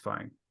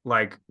satisfying.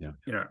 Like, Yeah,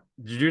 you know,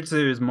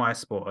 jiu-jitsu is my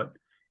sport.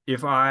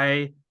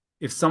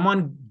 If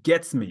someone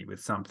gets me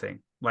with something,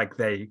 like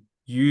they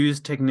use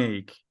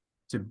technique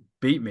to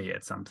beat me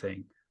at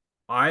something,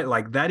 I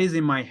like that is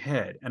in my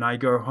head and I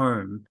go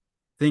home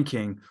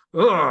thinking,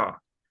 "Oh,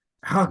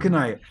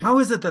 how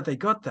is it that they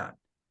got that?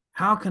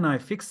 How can I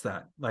fix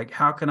that? Like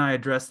how can I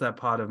address that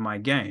part of my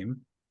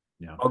game?"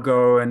 yeah, I'll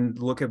go and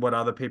look at what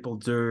other people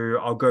do.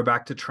 I'll go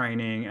back to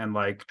training and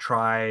like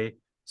try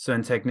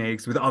certain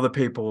techniques with other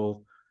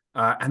people,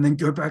 and then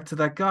go back to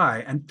that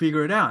guy and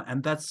figure it out.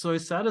 And that's so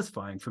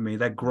satisfying for me.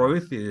 That yeah.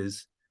 growth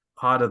is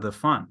part of the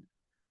fun.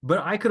 But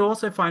I could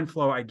also find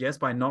flow, I guess,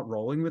 by not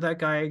rolling with that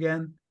guy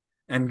again,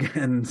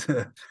 and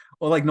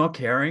or like not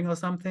caring or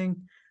something,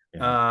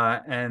 Yeah.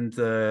 and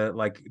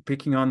like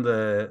picking on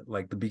the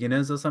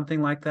beginners or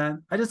something like that.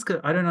 I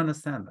don't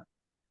understand that.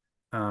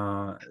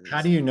 Uh,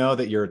 How do you know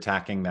that you're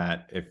attacking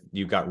that if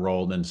you got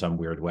rolled in some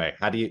weird way?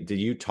 How do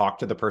you talk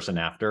to the person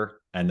after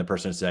and the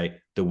person say,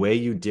 the way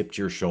you dipped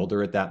your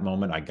shoulder at that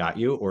moment, I got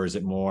you? Or is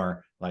it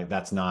more like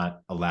that's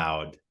not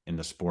allowed in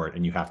the sport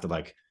and you have to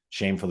like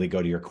shamefully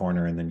go to your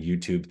corner and then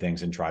YouTube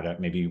things and try to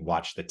maybe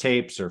watch the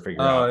tapes or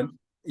figure out, Uh,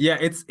 yeah,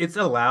 it's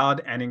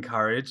allowed and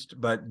encouraged,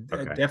 but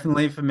okay,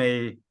 definitely for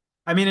me,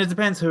 I mean, it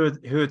depends who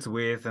it's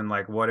with and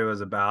like what it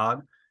was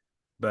about.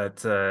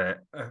 But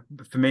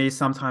for me,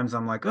 sometimes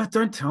I'm like, oh,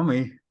 don't tell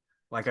me.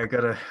 Like I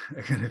gotta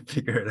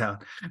figure it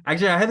out.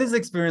 Actually, I had this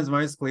experience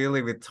most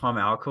clearly with Tom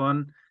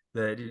Alcorn,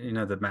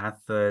 the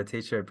math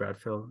teacher at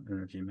Bradfield. I don't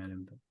know if you met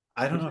him, but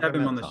I we don't know should if I have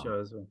him on met the Tom. show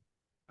as well.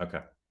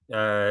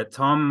 Okay.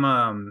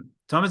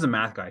 Tom is a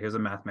math guy. He was a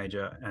math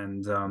major,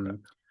 and Okay.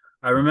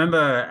 I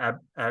remember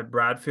at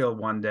Bradfield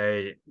one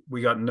day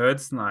we got nerd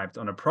sniped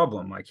on a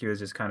problem. Like he was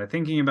just kind of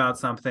thinking about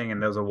something,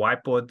 and there was a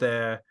whiteboard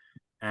there,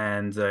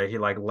 and he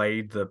like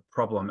laid the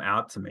problem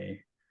out to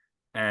me,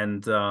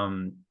 and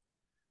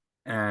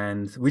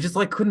we just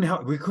like couldn't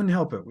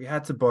help it. We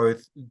had to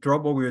both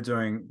drop what we were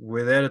doing.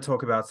 We're there to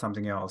talk about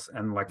something else,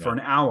 and like for Yeah. an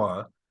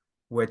hour,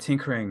 we're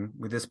tinkering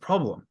with this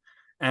problem.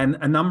 And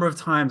a number of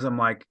times I'm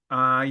like,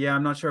 yeah,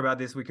 I'm not sure about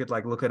this. We could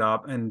like look it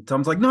up. And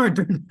Tom's like, no,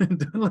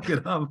 don't look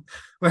it up.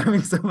 We're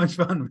having so much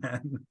fun,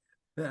 man.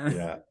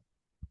 Yeah.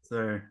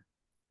 So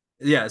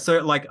yeah, so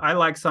like I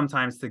like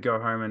sometimes to go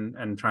home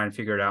and try and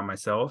figure it out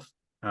myself.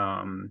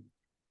 Um,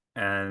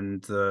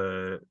 and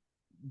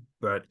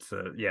but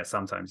yeah,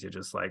 sometimes you're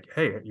just like,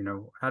 hey, you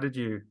know, how did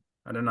you?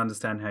 I don't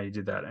understand how you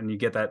did that, and you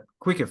get that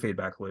quicker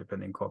feedback loop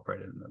and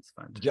incorporate it, and that's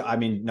fine too. I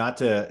mean, not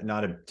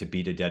to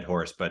beat a dead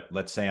horse, but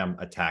let's say I'm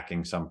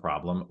attacking some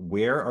problem.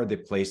 Where are the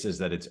places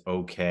that it's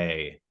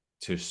okay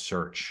to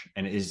search?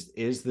 And is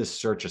this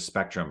search a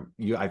spectrum?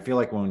 I feel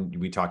like when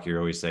we talk, you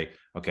always say,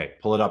 okay,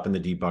 pull it up in the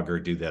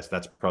debugger, do this.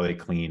 That's probably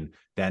clean.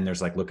 Then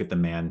there's like, look at the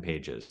man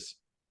pages.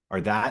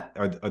 Are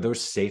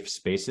those safe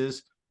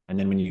spaces? And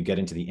then when you get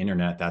into the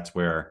internet, that's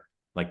where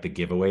like the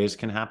giveaways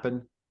can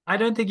happen. I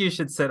don't think you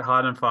should set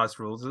hard and fast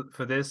rules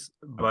for this,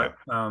 Okay.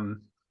 but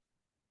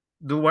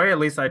the way at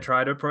least I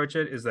try to approach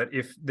it is that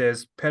if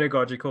there's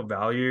pedagogical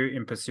value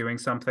in pursuing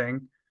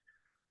something,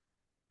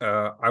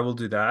 I will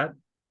do that.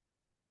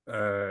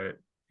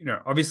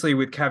 Obviously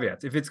with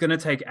caveats. If it's going to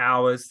take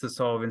hours to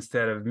solve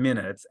instead of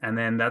minutes, and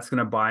then that's going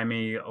to buy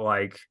me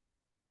like,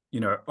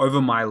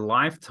 over my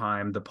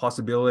lifetime, the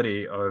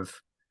possibility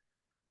of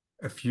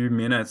a few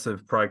minutes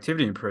of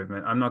productivity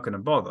improvement, I'm not going to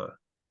bother.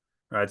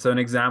 Right. So an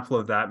example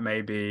of that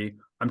may be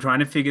I'm trying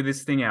to figure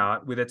this thing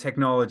out with a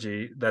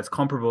technology that's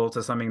comparable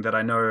to something that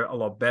I know a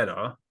lot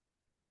better.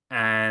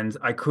 And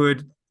I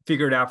could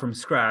figure it out from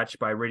scratch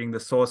by reading the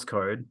source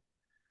code.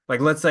 Like,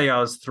 let's say I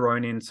was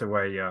thrown into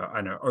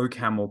I know,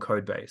 OCaml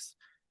code base.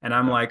 And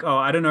I'm Okay. like, oh,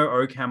 I don't know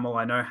OCaml,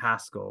 I know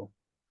Haskell.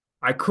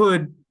 I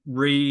could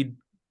read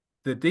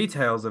the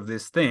details of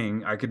this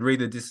thing. I could read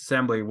the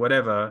disassembly,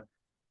 whatever.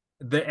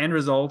 The end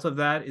result of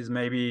that is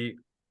maybe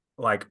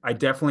like I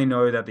definitely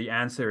know that the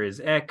answer is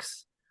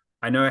X.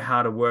 I know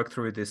how to work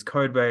through this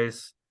code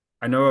base.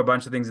 I know a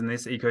bunch of things in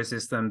this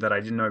ecosystem that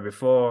I didn't know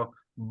before.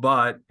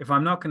 But if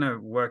I'm not going to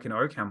work in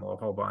OCaml a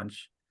whole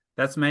bunch,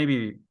 that's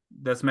maybe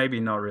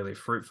not really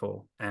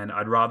fruitful. And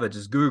I'd rather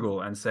just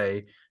Google and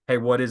say, hey,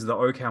 what is the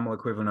OCaml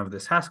equivalent of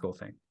this Haskell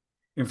thing?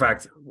 In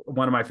fact,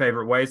 one of my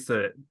favorite ways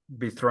to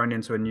be thrown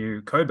into a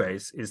new code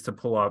base is to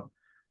pull up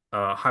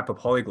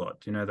Hyperpolyglot.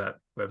 Do you know that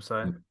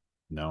website?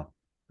 No.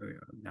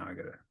 Now I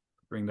gotta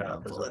bring that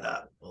up as Pull it well.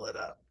 up. Pull it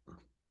up.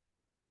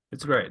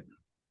 It's great.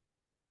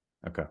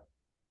 Okay.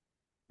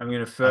 I'm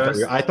gonna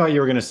first. I thought you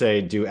were gonna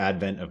say do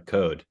advent of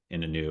code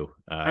in a new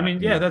I mean,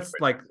 new yeah, that's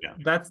language. like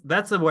Yeah.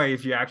 that's a way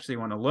if you actually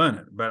want to learn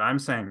it. But I'm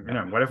saying,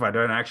 Yeah. what if I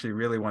don't actually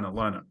really want to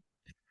learn it?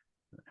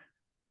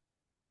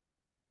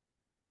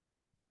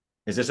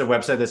 Is this a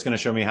website that's going to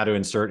show me how to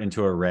insert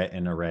into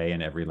an array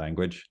in every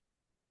language?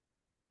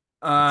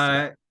 Let's see.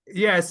 Uh,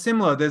 yeah,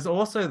 similar. There's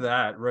also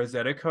that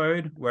Rosetta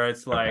code where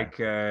it's Okay. like,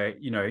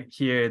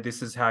 here,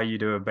 this is how you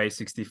do a base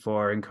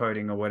 64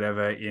 encoding or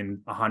whatever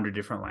in 100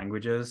 different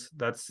languages.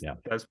 Yeah.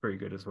 That's pretty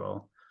good as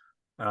well.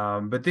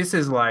 But this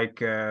is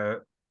like,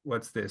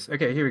 what's this?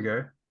 Okay, here we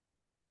go.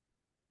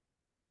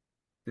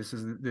 This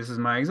is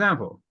my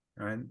example,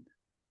 right?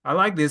 I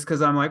like this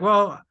because I'm like,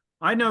 well,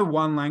 I know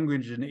one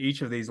language in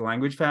each of these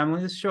language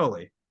families,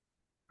 surely,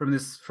 from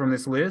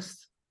this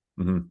list.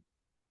 Hmm.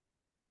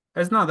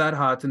 It's not that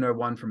hard to know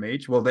one from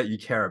each. Well, that you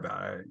care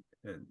about,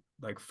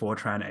 like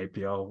Fortran,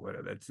 APL,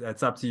 whatever.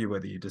 That's up to you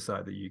whether you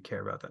decide that you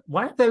care about that.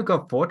 Why have they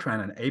got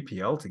Fortran and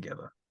APL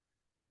together?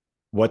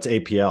 What's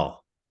APL?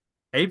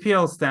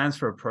 APL stands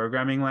for a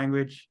programming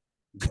language.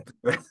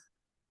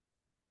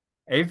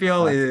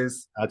 APL That's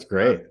is that's uh,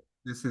 great.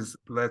 this is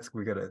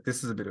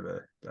a bit of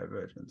a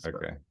divergence, but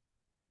Okay.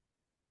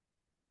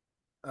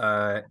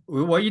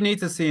 what you need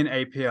to see in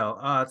APL,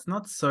 it's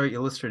not so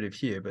illustrative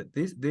here, but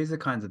these are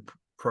kinds of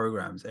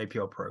programs,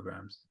 APL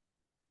programs.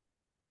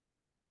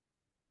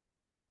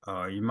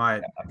 Oh, you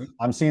might.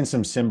 I'm seeing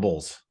some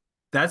symbols.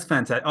 That's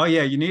fantastic. Oh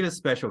yeah, you need a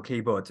special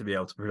keyboard to be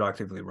able to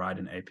productively write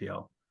an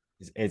APL.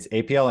 Is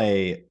APL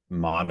a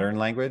modern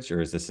language or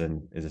is this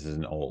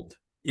an old?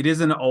 It is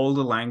an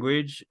older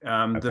language.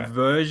 The Okay.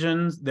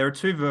 versions, there are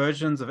two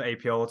versions of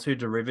APL, two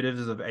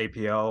derivatives of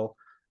APL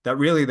that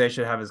really they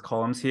should have as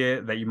columns here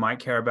that you might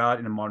care about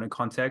in a modern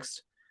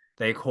context.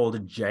 They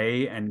called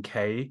J and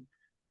K.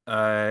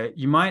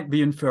 You might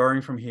be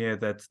inferring from here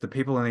that the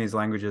people in these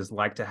languages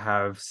like to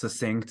have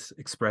succinct,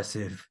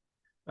 expressive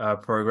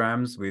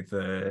programs with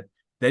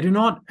they do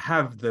not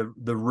have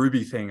the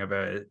Ruby thing of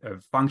a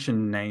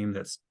function name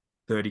that's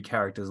 30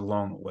 characters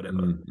long or whatever.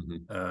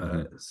 Mm-hmm.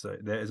 Mm-hmm. So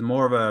there's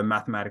more of a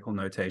mathematical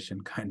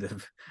notation kind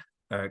of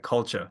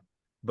culture.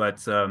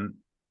 But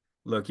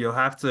look, you'll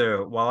have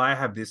to, while I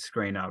have this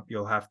screen up,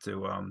 you'll have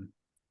to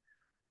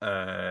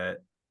uh,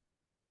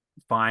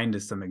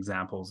 find some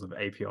examples of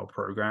APL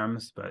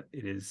programs, but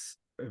it is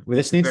Well,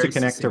 this needs to very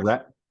connect to succinct.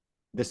 rep.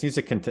 This needs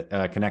to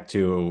connect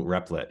to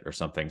Replit or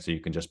something, so you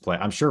can just play.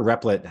 I'm sure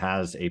Replit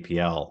has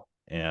APL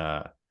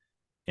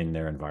in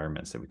their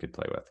environments that we could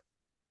play with.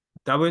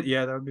 That would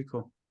be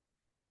cool.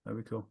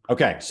 That'd be cool.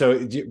 Okay, so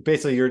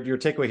basically, your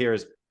takeaway here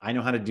is I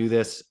know how to do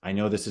this. I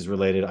know this is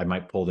related. I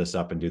might pull this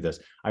up and do this.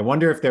 I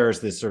wonder if there's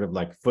this sort of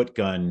like foot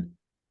gun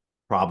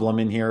problem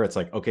in here. It's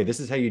like, okay, this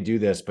is how you do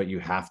this, but you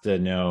have to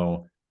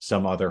know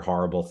some other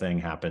horrible thing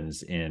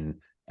happens in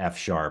F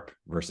sharp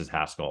versus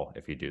Haskell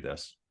if you do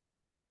this.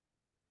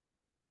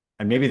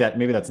 And maybe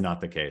that's not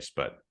the case,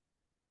 but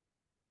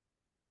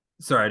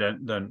Sorry,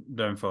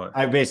 don't follow.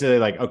 I basically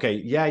like, okay,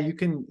 yeah, you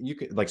can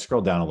like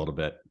scroll down a little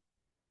bit.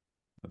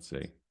 Let's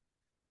see.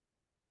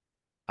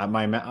 In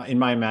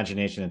my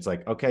imagination, it's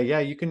like, okay, yeah,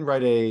 you can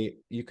write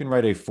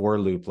a for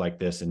loop like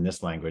this in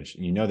this language.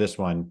 You know this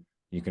one,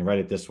 you can write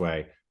it this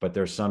way, but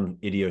there's some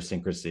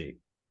idiosyncrasy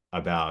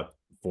about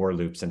for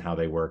loops and how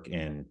they work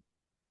in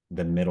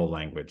the middle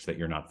language that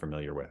you're not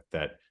familiar with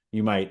that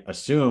you might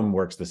assume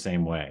works the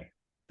same way.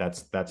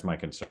 That's my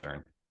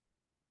concern.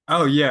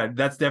 Oh yeah,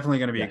 that's definitely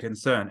going to be a Yeah.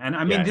 concern. And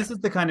I mean, Yeah, yeah. this is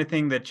the kind of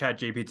thing that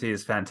ChatGPT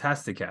is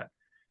fantastic at.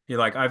 You're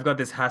like, I've got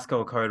this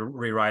Haskell code,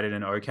 rewrite it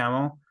in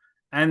OCaml.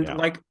 And Yeah.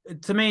 like,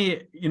 to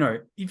me,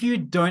 if you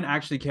don't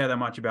actually care that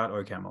much about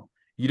OCaml,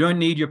 you don't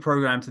need your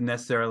program to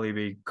necessarily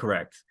be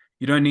correct.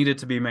 You don't need it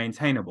to be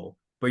maintainable,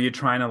 but you're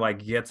trying to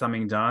like get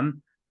something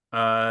done.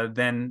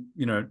 Then,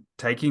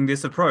 taking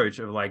this approach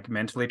of like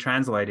mentally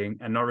translating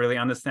and not really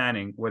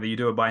understanding whether you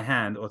do it by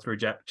hand or through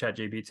Chat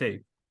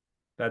GPT.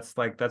 That's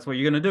what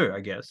you're going to do, I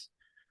guess.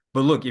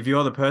 But look, if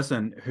you're the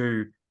person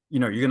who,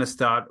 you're going to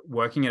start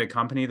working at a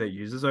company that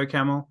uses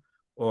OCaml,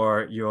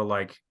 or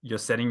you're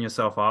setting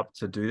yourself up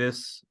to do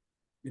this,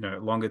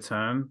 longer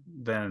term,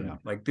 then Yeah.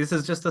 like this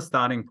is just a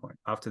starting point.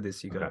 After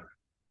this, Okay.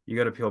 you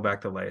got to peel back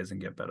the layers and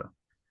get better.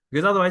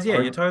 Because otherwise, yeah,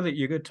 you're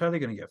totally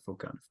going to get full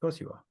gun. Of course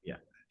you are. Yeah.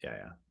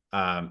 Yeah.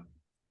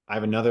 I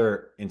have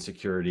another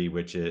insecurity,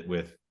 which is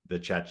with the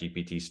Chat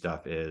GPT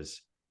stuff,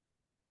 is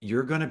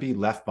you're going to be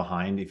left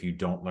behind if you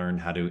don't learn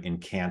how to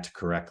incant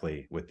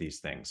correctly with these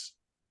things.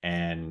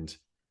 And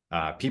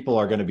people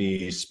are going to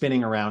be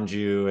spinning around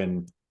you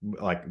and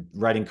like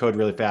writing code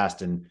really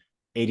fast. And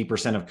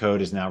 80% of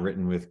code is now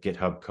written with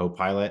GitHub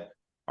Copilot.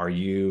 Are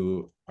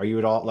you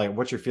at all like,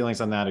 what's your feelings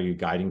on that? Are you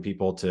guiding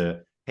people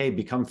to, hey,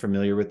 become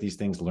familiar with these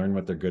things, learn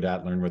what they're good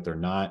at, learn what they're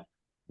not?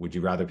 Would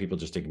you rather people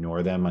just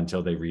ignore them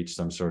until they reach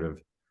some sort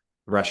of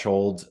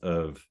threshold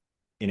of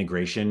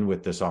integration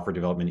with the software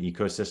development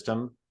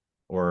ecosystem?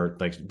 Or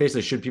like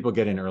basically, should people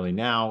get in early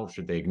now?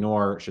 Should they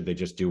ignore? Should they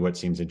just do what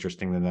seems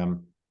interesting to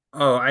them?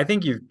 Oh, I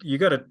think you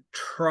got to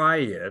try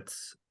it.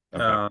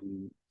 Okay.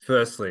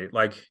 Firstly,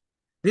 like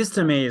this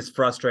to me is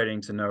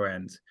frustrating to no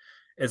end.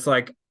 It's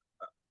like,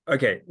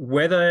 okay,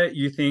 whether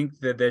you think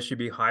that there should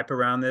be hype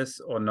around this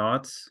or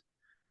not,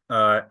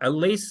 at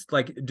least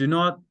like do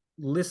not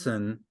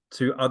listen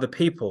to other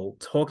people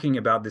talking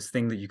about this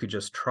thing that you could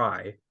just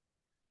try.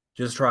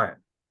 Just try it.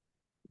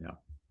 Yeah.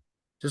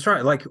 Just try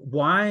it. Like,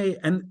 why?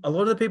 And a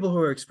lot of the people who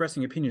are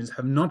expressing opinions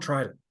have not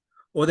tried it,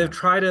 or they've Yeah.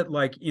 tried it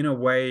like in a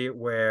way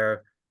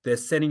where they're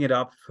setting it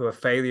up for a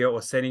failure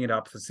or setting it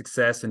up for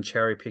success and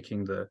cherry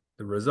picking the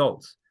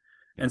results.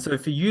 Yeah. And so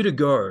for you to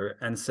go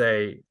and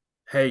say,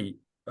 hey,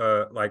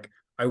 like,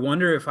 I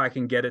wonder if I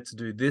can get it to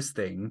do this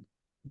thing,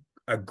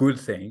 a good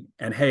thing,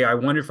 and hey, I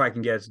wonder if I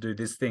can get it to do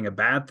this thing, a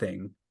bad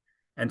thing,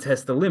 and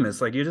test the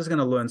limits. Like, you're just going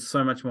to learn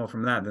so much more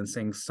from that than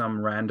seeing some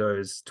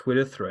rando's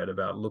Twitter thread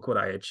about look what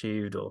I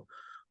achieved, or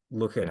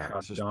look at Yeah. how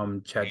It's just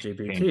dumb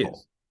ChatGPT painful.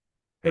 is.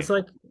 It's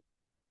like, Painful.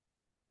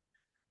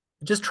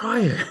 just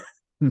try it.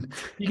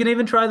 You can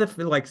even try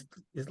like,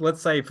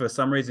 let's say for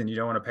some reason you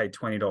don't want to pay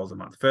 $20 a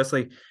month.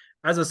 Firstly,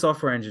 as a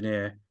software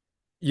engineer,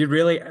 you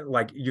really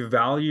like you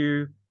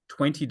value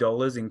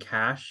 $20 in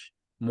cash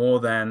more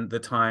than the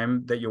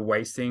time that you're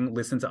wasting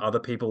listening to other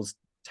people's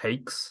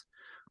takes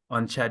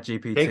on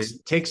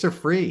ChatGPT. Takes are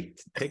free.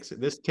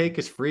 This take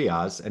is free,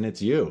 Oz, and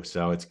it's you,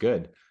 so it's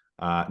good.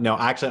 No,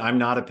 actually, I'm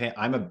not a pay.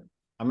 I'm going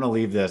to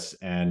leave this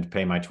and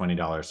pay my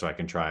 $20 so I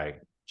can try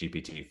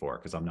GPT-4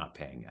 because I'm not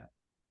paying yet.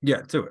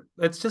 Yeah, do it.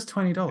 It's just Yeah.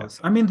 $20.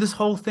 I mean, this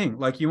whole thing,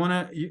 like you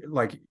want to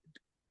like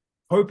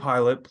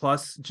Copilot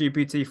plus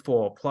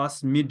GPT-4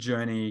 plus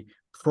Midjourney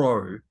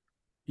Pro,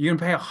 you're gonna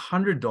pay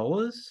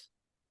 $100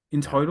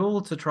 in Yeah.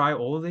 total to try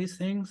all of these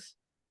things.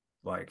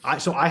 Like,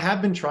 So I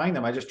have been trying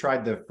them. I just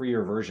tried the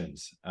freer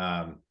versions.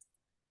 yeah,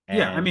 I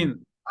And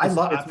mean, it's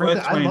frankly,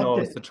 worth I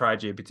loved $20 it. to try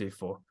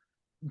GPT-4.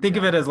 Think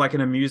of Yeah. it as like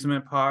an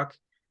amusement park,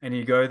 and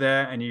you go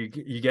there and you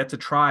get to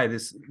try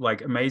this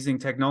like amazing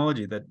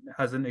technology that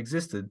hasn't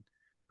existed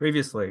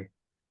previously,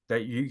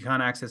 that you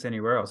can't access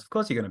anywhere else. Of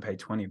course, you're going to pay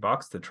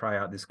 $20 to try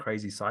out this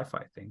crazy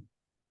sci-fi thing.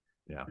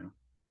 Yeah. You know?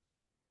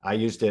 I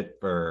used it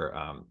for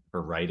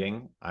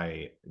writing.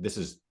 This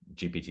is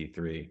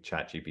GPT-3,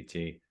 Chat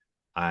GPT.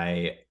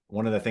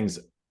 One of the things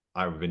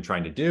I've been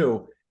trying to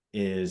do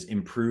is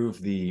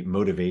improve the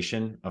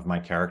motivation of my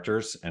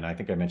characters. And I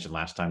think I mentioned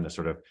last time the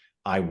sort of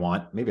I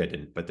want, maybe I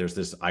didn't, but there's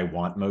this I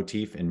want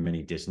motif in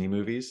many Disney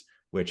movies,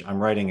 which I'm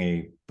writing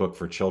a book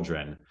for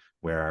children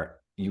where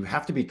you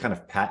have to be kind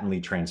of patently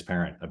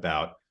transparent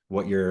about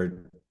what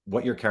your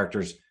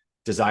characters'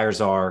 desires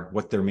are,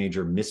 what their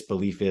major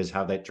misbelief is,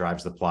 how that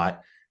drives the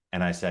plot.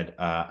 And I said,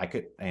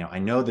 I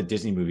know the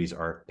Disney movies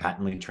are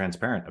patently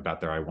transparent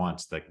about their I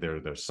wants, like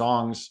their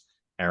songs.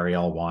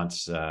 Ariel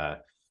wants, I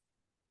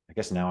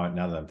guess now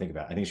that I'm thinking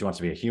about it, I think she wants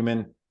to be a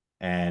human.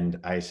 And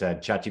I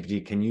said,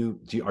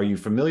 ChatGPT, are you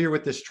familiar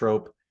with this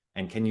trope?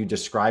 And can you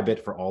describe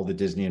it for all the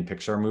Disney and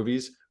Pixar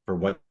movies for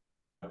what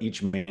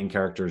each main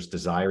character's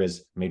desire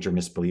is, major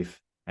misbelief,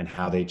 and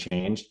how they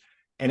changed?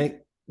 And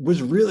it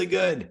was really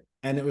good.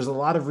 And it was a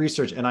lot of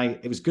research. And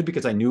it was good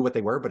because I knew what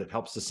they were, but it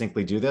helps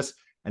succinctly do this.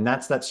 And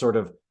that's that sort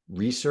of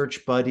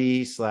research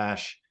buddy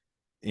slash,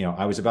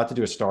 I was about to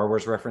do a Star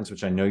Wars reference,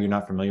 which I know you're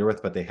not familiar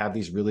with, but they have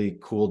these really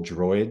cool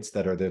droids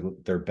that are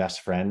their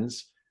best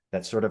friends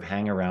that sort of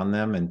hang around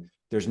them. And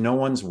there's no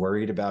one's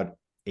worried about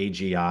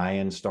AGI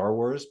in Star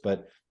Wars,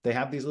 but they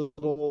have these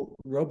little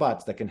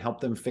robots that can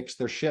help them fix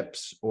their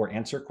ships or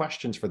answer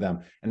questions for them.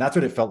 And that's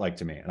what it felt like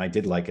to me. And I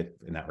did like it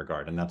in that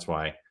regard. And that's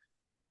why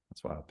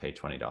I'll pay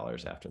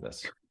 $20 after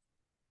this.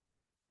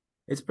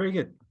 It's pretty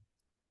good.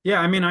 Yeah,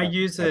 I mean, I That,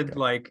 use that it go.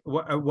 like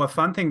what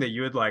fun thing that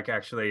you would like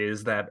actually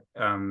is that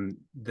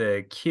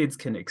the kids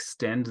can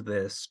extend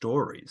their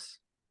stories.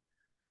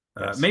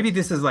 Yes. Maybe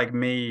this is like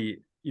me,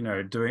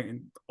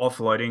 doing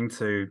offloading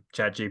to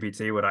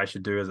ChatGPT what I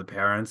should do as a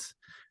parent,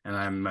 and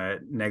I'm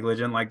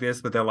negligent like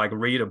this. But they'll like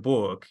read a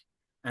book,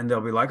 and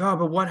they'll be like, "Oh,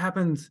 but what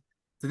happened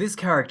to this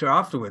character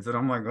afterwards?" And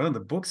I'm like, "Oh, the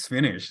book's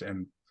finished,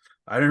 and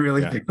I don't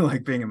really Yeah. feel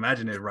like being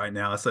imaginative right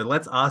now. So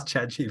let's ask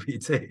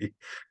ChatGPT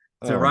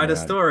to Oh write a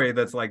man. story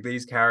that's like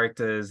these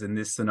characters in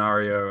this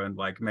scenario and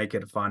like make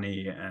it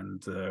funny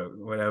and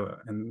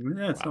whatever." And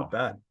yeah, it's not Wow.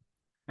 bad.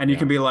 And you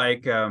can Yeah. be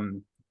like,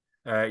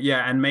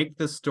 yeah, and make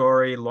the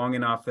story long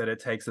enough that it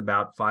takes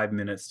about 5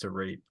 minutes to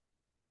read.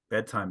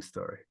 Bedtime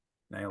story.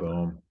 Nailed it.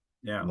 Boom.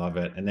 Yeah. Love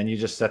it. And then you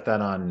just set that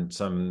on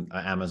some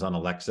Amazon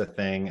Alexa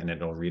thing and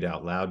it'll read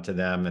out loud to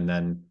them. And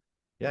then,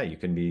 yeah, you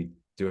can be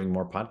doing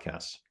more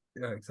podcasts.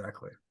 Yeah,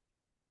 exactly.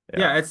 Yeah.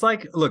 Yeah, it's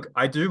like, look,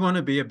 I do want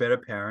to be a better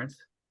parent.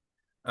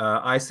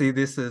 I see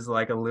this as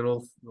like a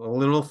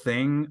little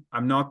thing.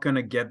 I'm not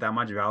gonna get that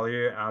much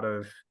value out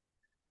of.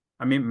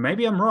 I mean,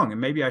 maybe I'm wrong, and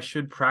maybe I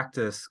should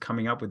practice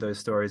coming up with those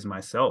stories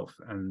myself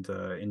and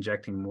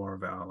injecting more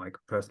of our like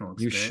personal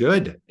You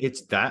experience. should.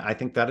 It's that I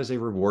think that is a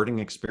rewarding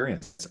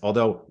experience.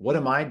 Although, what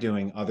am I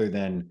doing other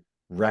than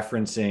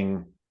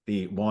referencing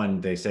the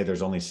one they say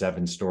there's only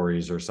 7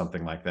 stories or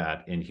something like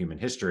that in human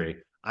history?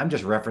 I'm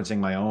just referencing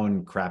my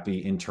own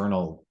crappy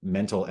internal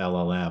mental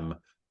LLM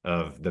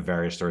of the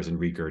various stories and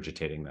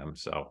regurgitating them.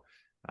 So,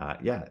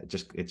 yeah,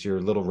 it's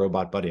your little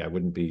robot buddy. I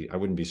wouldn't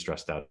be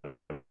stressed out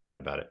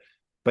about it.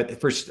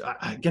 But for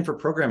again for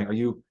programming,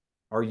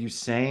 are you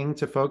saying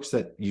to folks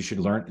that you should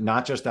learn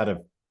not just out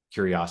of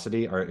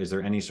curiosity, or is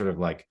there any sort of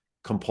like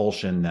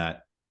compulsion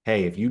that,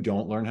 hey, if you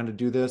don't learn how to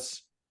do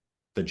this,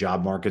 the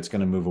job market's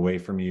going to move away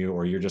from you,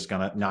 or you're just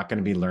gonna not going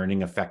to be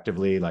learning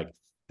effectively? Like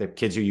the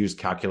kids who use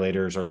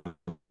calculators are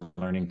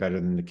learning better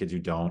than the kids who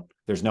don't.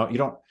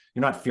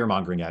 You're not fear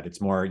mongering yet. It's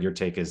more your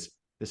take is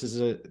this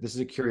is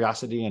a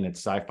curiosity and it's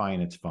sci-fi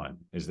and it's fun.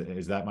 Is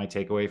that my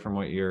takeaway from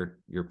what your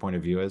point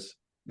of view is?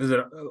 Is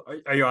it?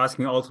 Are you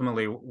asking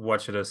ultimately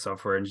what should a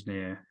software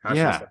engineer? How should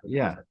a Yeah, software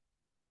yeah, engineer?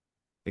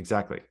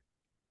 exactly.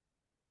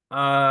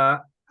 Uh,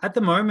 at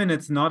the moment,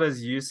 it's not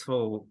as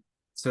useful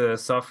to a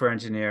software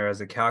engineer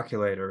as a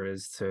calculator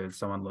is to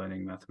someone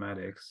learning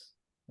mathematics.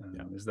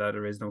 Yeah, Is that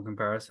a reasonable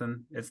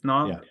comparison? It's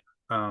not. yeah,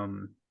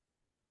 Um,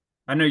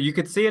 I know you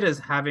could see it as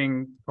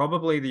having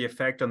probably the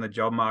effect on the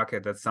job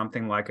market that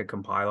something like a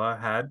compiler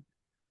had,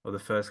 or the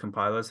first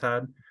compilers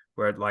had,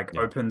 where it like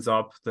yeah, opens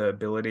up the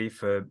ability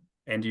for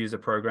end user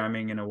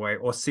programming in a way,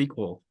 or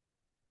SQL.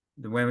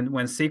 When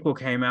SQL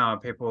came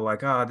out, people were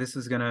like, "Ah, this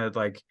is gonna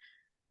like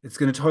it's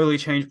gonna totally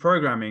change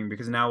programming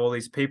because now all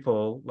these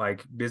people,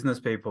 like business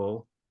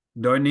people,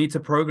 don't need to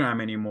program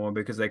anymore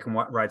because they can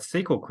write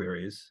SQL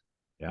queries."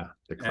 yeah. Uh,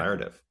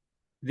 Declarative.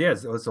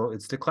 yes,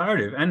 it's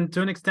declarative, and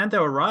to an extent they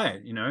were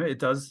right. It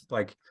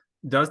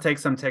does take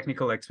some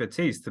technical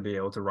expertise to be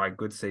able to write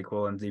good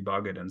SQL and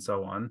debug it and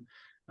so on.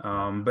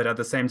 Yeah, But at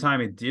the same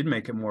time, it did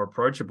make it more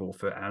approachable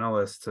for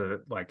analysts to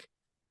like.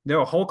 There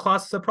were whole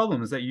classes of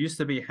problems that used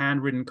to be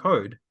handwritten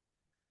code,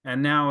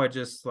 and now are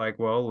just like,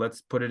 well,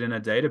 let's put it in a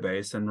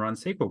database and run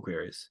SQL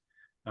queries.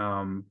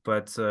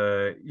 But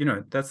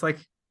that's like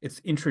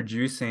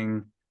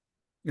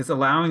it's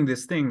allowing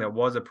this thing that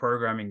was a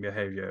programming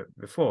behavior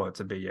before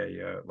to be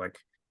a like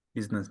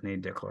business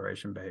need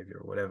declaration behavior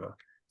or whatever.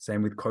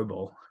 Same with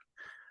COBOL.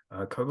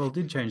 COBOL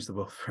did change the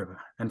world forever,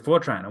 and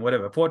Fortran and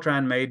whatever.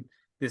 Fortran made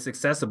this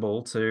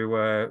accessible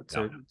to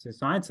yeah. to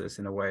scientists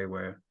in a way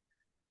where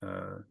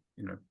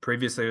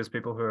previously it was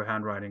people who were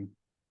handwriting.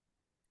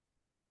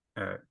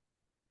 Uh,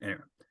 anyway,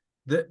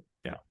 the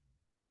Yeah.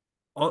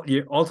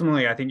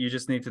 ultimately, I think you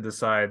just need to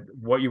decide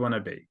what you want to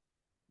be,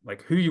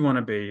 like who you want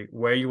to be,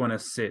 where you want to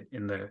sit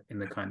in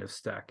the kind of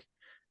stack.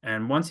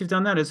 And once you've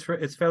done that,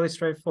 it's fairly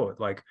straightforward.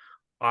 Like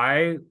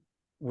I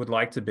would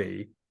like to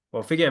be,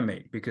 well, forget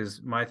me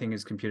because my thing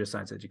is computer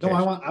science No, I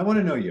education. want I want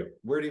to know you.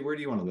 Where do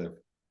you want to live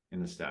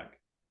in the stack?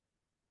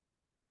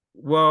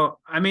 Well,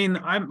 I mean,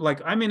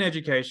 I'm in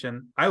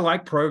education. I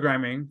like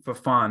programming for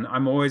fun.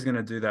 I'm always going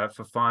to do that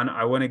for fun.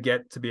 I want to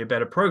get to be a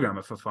better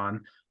programmer for fun.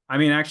 I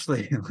mean,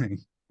 actually, like,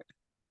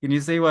 can you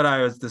see what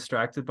I was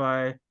distracted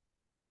by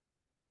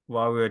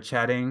while we were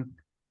chatting?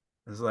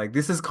 It's like,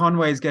 this is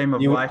Conway's game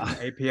of You, life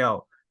in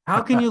APL.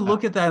 How can you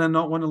look at that and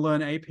not want to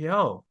learn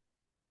APL?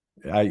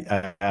 yeah.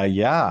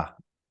 You know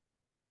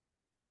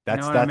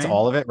That's what I that's mean?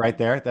 all of it right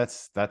there.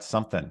 That's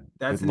something.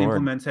 That's Good an Lord.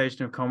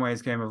 implementation of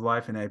Conway's game of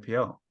life in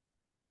APL.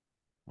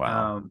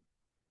 Wow. Um,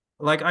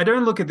 like I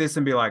don't look at this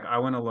and be like, I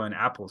want to learn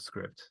Apple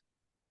script.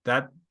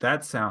 That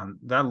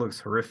looks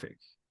horrific.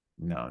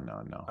 No,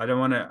 no, no. I don't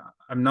want to.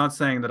 I'm not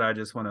saying that I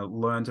just want to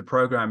learn to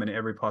program in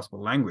every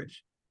possible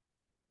language.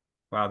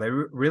 Wow, they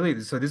really.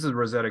 So this is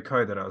Rosetta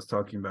Code that I was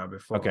talking about Okay,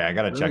 before. I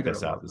gotta Really check got a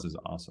this lot out. of This them. is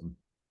awesome.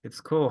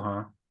 It's cool,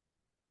 huh?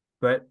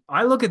 But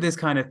I look at this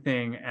kind of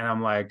thing and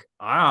I'm like,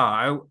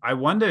 I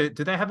wonder,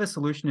 do they have a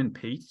solution in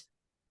Pete?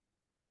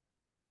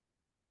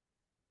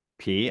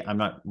 P? I'm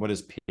not, what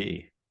is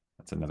P?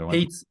 That's another one.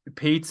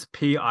 Pete's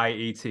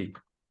Piet.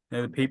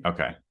 The Pete.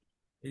 Okay.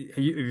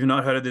 You've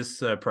not heard of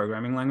this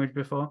programming language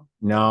before?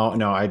 No,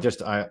 no, I'm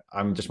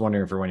just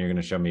wondering for when you're going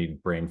to show me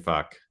brain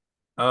fuck.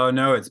 Oh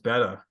no, it's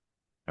better.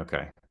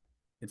 Okay.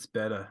 It's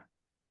better.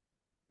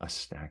 A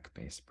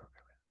stack-based program.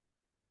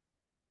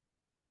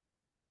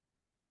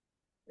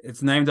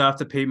 It's named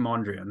after Pete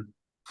Mondrian.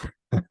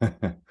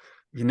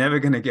 You're never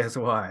gonna guess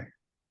why.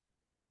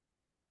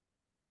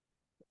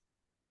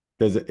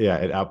 Does it, yeah,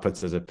 it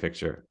outputs as a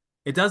picture.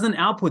 It doesn't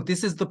output.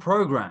 This is the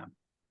program.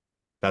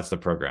 That's the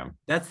program.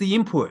 That's the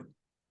input.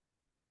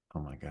 Oh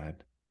my God.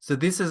 So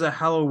this is a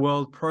Hello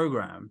World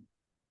program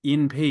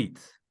in Pete.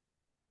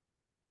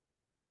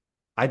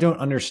 I don't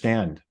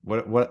understand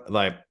what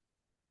like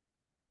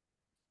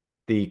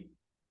the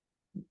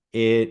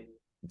it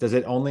does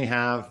it only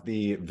have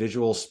the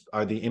visuals,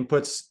 are the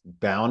inputs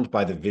bound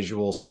by the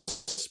visual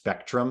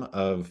spectrum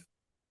of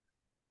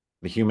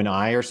the human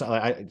eye or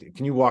something?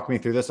 Can you walk me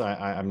through this?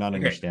 I'm not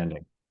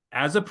understanding.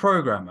 As a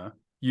programmer,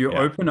 you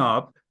open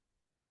up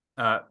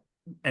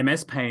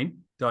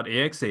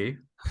mspaint.exe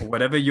or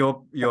whatever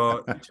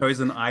your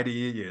chosen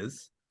IDE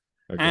is,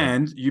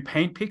 and you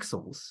paint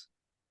pixels,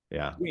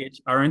 which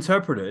are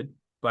interpreted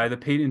by the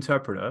Pete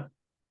interpreter.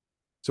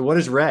 So what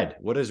is red?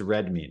 What does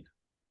red mean?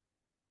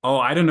 Oh,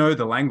 I don't know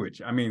the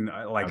language. I mean,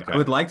 I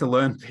would like to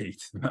learn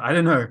Pete. I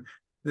don't know.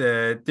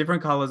 The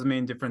different colors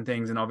mean different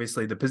things, and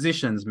obviously the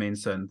positions mean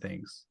certain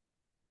things.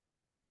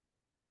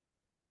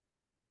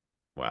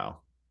 Wow.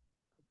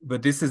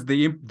 But this is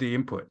the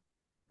input.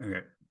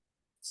 Okay.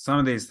 Some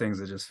of these things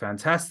are just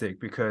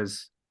fantastic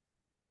because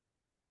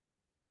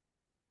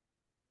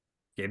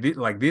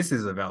like this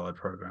is a valid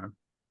program.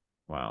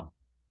 Wow.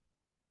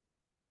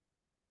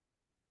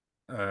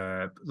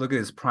 Look at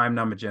this prime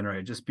number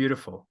generator, just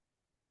beautiful.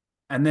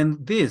 And then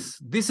this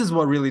is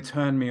what really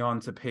turned me on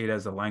to Pete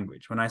as a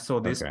language. When I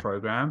saw this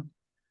program,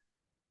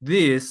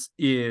 this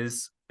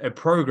is a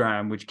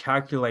program which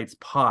calculates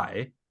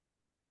pi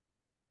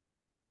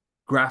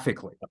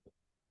graphically.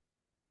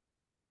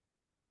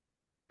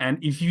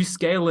 And if you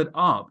scale it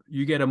up,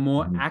 you get a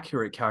more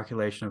accurate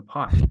calculation of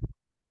pi.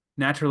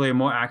 Naturally, a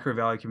more accurate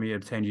value can be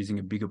obtained using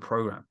a bigger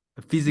program,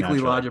 a physically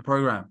larger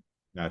program.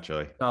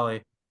 Naturally.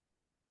 Charlie,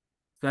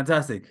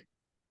 fantastic.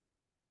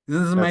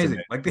 This is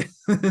amazing. Like this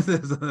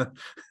is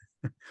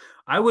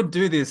I would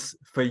do this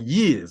for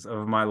years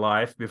of my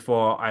life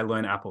before I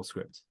learn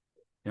AppleScript.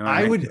 You know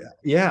I would,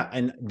 yeah.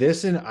 And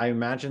this, and I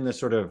imagine this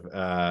sort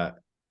of,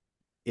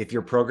 if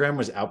your program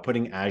was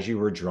outputting as you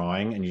were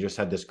drawing and you just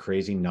had this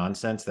crazy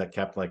nonsense that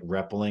kept like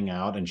rappelling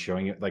out and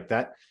showing you like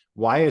that,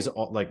 why is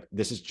all like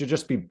this should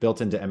just be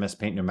built into MS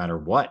Paint no matter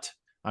what?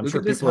 I'm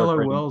sure people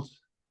are Hello World.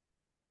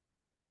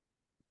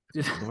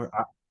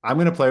 I'm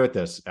going to play with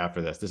this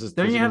after this.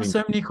 Don't you have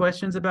so many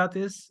questions about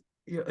this?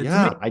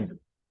 Yeah,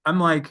 I'm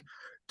like,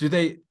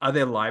 are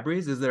there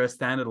libraries? Is there a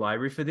standard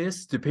library for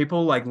this? Do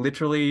people like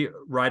literally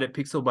write it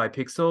pixel by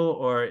pixel,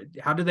 or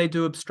how do they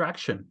do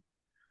abstraction?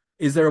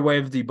 Is there a way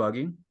of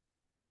debugging?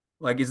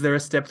 Like, is there a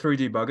step through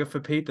debugger for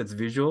Pete that's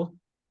visual?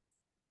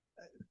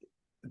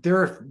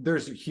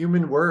 There's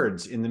human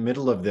words in the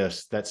middle of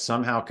this that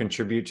somehow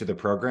contribute to the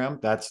program.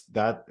 That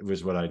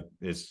was what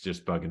it's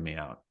just bugging me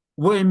out.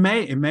 Well, it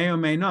may or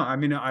may not. I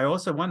mean, I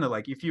also wonder,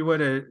 like, if you were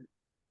to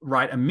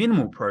write a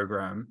minimal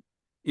program,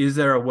 is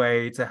there a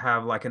way to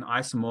have like an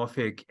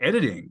isomorphic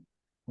editing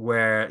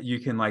where you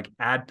can like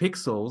add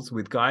pixels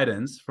with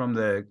guidance from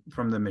the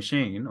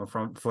machine or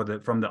from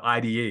the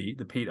IDE,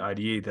 the Pete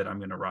IDE that I'm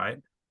going to write,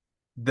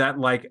 that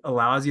like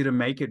allows you to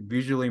make it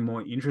visually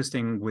more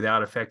interesting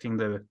without affecting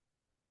the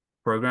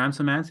program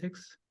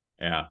semantics?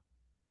 Yeah.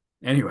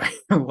 Anyway,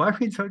 why are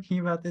we talking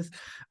about this?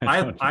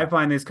 I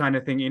find this kind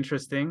of thing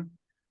interesting.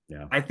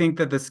 Yeah. I think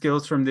that the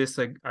skills from this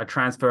are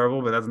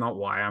transferable, but that's not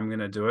why I'm going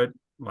to do it.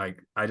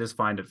 Like, I just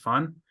find it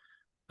fun.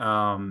 Is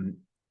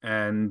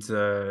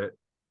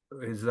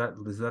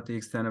that the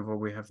extent of what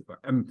we have to,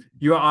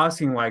 you're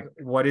asking like,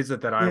 what is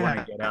it that I want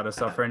to get out of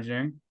software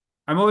engineering?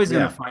 I'm always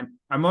going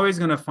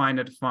to find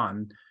it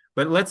fun.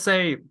 But let's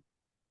say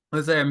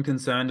I'm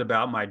concerned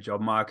about my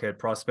job market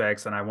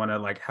prospects and I want to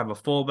like have a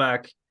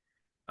fallback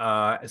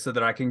so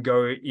that I can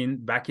go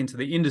back into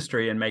the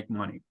industry and make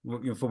money.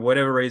 For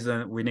whatever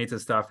reason, we need to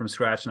start from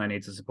scratch and I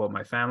need to support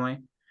my family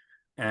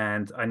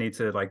and I need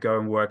to like go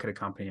and work at a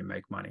company and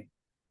make money.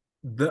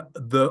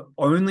 The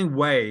only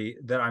way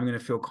that I'm going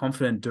to feel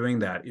confident doing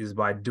that is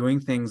by doing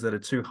things that are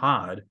too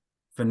hard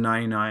for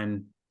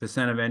 99%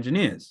 of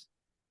engineers.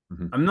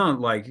 I'm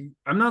not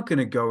going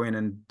to go in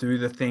and do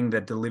the thing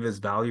that delivers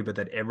value, but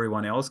that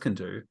everyone else can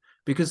do,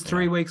 because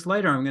 3 weeks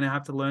later, I'm going to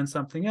have to learn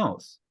something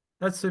else.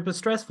 That's super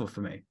stressful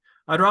for me.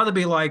 I'd rather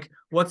be like,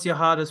 what's your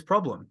hardest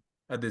problem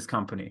at this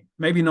company?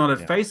 Maybe not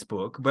at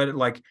Facebook, but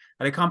like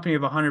at a company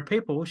of 100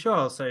 people, sure,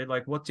 I'll say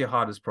like, what's your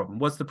hardest problem?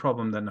 What's the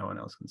problem that no one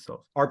else can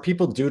solve? Are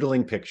people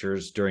doodling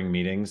pictures during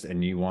meetings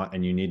and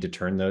you need to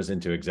turn those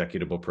into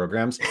executable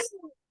programs?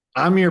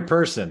 I'm your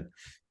person.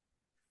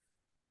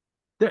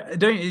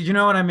 Don't you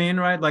know what I mean,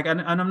 right? Like, and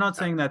I'm not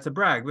saying that to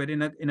brag, but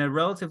in a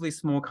relatively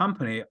small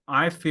company,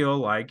 I feel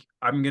like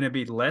I'm going to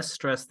be less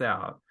stressed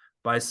out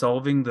by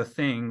solving the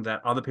thing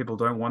that other people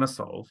don't want to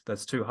solve,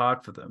 that's too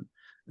hard for them,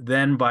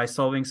 than by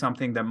solving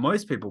something that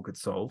most people could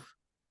solve,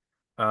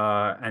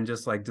 and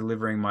just like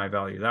delivering my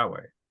value that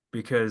way.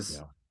 Because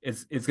Yeah.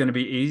 it's going to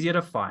be easier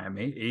to fire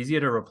me, easier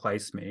to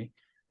replace me,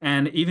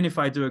 and even if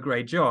I do a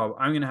great job,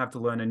 I'm going to have to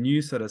learn a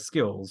new set of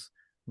skills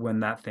when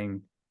that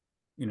thing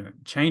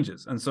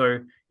changes. And so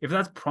if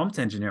that's prompt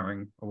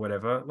engineering or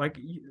whatever, like,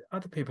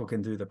 other people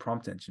can do the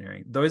prompt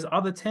engineering, those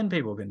other 10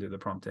 people can do the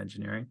prompt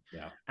engineering,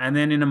 Yeah. and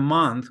then in a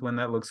month when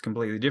that looks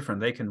completely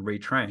different, they can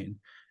retrain.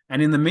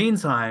 And in the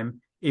meantime,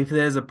 if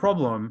there's a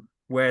problem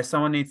where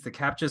someone needs to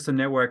capture some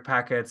network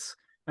packets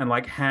and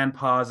like hand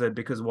parse it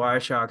because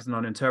Wireshark's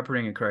not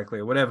interpreting it correctly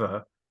or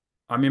whatever,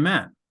 I'm your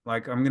man.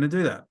 Like, I'm going to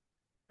do that,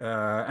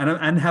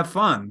 and have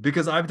fun,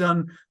 because I've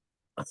done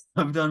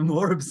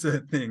more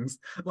absurd things,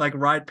 like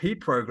write Pete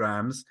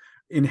programs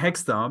in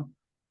Hexstump,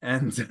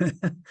 and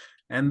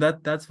and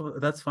that's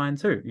fine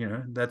too.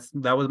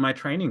 That was my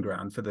training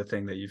ground for the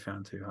thing that you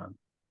found too hard.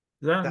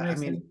 Does that That, I make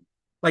sense? mean,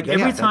 Like, yeah,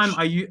 every yeah, time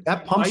that I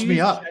pumps me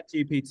use up. Chat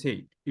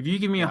GPT. If you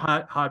give me a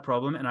Yeah. hard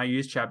problem and I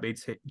use Chat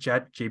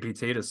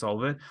GPT to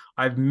solve it,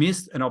 I've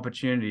missed an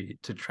opportunity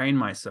to train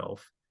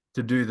myself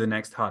to do the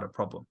next harder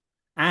problem,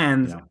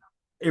 and Yeah.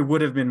 it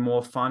would have been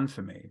more fun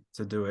for me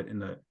to do it in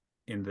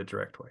the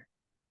direct way.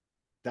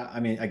 That, I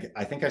mean,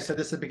 I think I said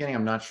this at the beginning.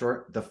 I'm not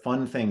sure. The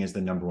fun thing is the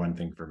number one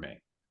thing for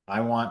me. I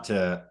want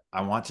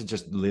to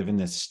just live in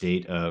this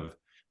state of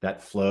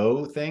that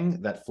flow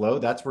thing, that flow.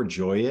 That's where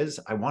joy is.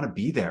 I want to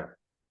be there.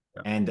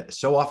 Yeah. And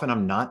so often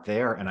I'm not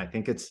there. And I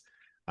think it's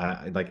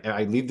like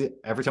I leave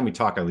every time we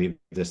talk, I leave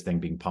this thing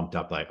being pumped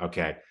up like,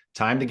 okay,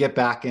 time to get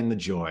back in the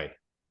joy.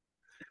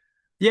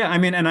 Yeah, I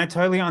mean, and I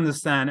totally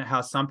understand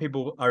how some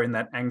people are in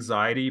that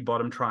anxiety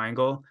bottom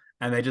triangle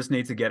and they just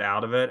need to get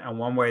out of it. And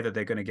one way that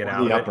they're going to get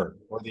out of it,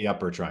 Or the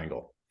upper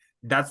triangle.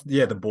 that's,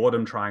 yeah, the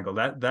boredom triangle.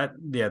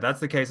 Yeah, that's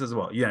the case as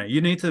well.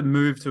 You need to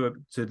move to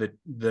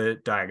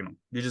the diagonal.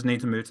 You just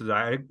need to move to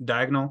the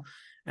diagonal.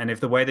 And if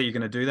the way that you're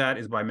going to do that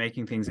is by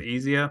making things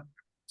easier,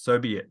 so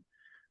be it.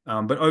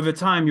 But over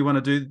time, you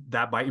want to do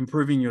that by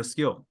improving your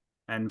skill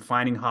and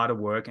finding harder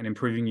work and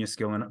improving your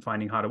skill and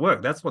finding harder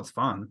work. That's what's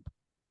fun.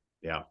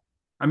 Yeah.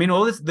 I mean,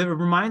 all this that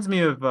reminds me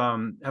of,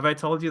 have I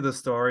told you the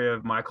story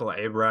of Michael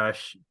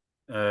Abrash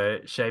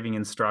shaving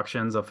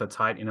instructions off a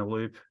tight inner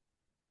loop?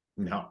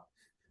 No,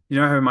 You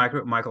know who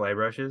Michael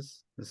Abrash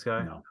is? This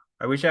guy? no.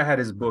 I wish I had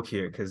his book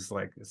here, because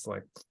like it's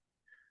like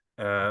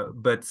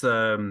but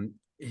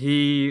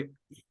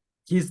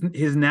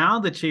he's now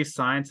the chief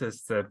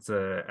scientist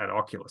at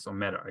Oculus, or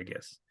Meta, I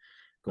guess.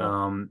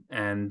 Cool.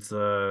 And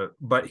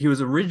but he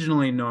was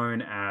originally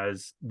known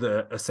as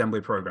the assembly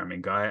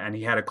programming guy, and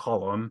he had a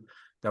column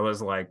that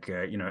was like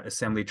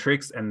assembly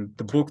tricks. And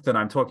the book that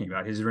I'm talking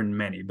about, he's written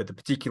many, but the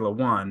particular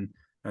one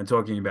I'm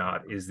talking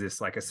about is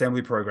this like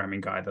assembly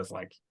programming guy that's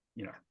like,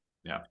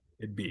 Yeah.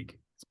 it's big.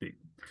 It's big.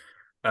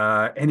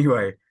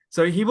 Anyway,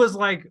 so he was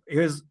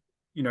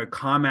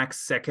Carmack's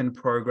second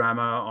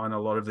programmer on a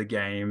lot of the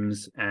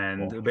games,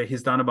 Cool. but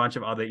he's done a bunch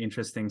of other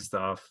interesting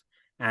stuff.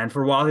 And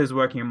for a while he was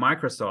working at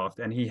Microsoft,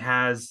 and he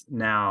has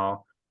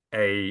now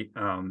a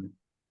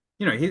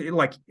he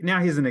like now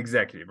he's an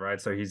executive,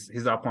 right? So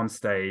he's up on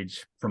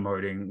stage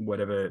promoting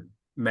whatever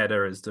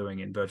Meta is doing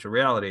in virtual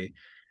reality.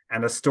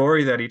 And a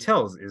story that he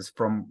tells is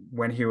from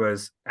when he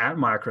was at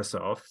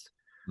Microsoft,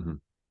 Mm-hmm.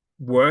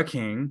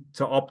 working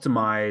to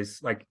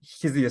optimize, like,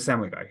 he's the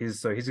assembly guy.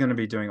 He's going to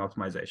be doing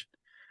optimization,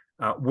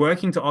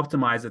 working to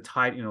optimize a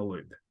tight inner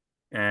loop.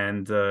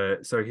 And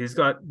so he's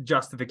got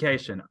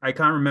justification. I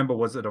can't remember,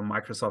 was it a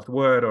Microsoft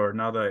Word or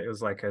another? It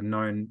was like a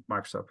known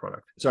Microsoft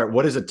product. Sorry,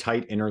 what is a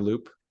tight inner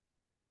loop?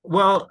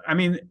 Well, I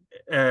mean,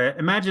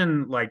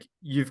 imagine like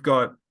you've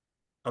got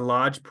a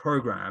large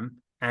program,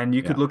 and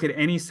you could Yeah. look at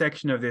any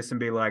section of this and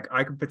be like,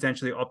 I could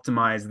potentially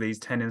optimize these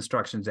 10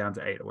 instructions down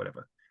to 8 or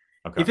whatever.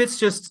 Okay. If it's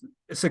just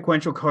a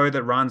sequential code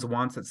that runs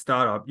once at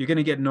startup, you're going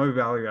to get no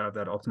value out of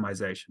that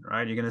optimization,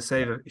 right? You're going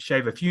to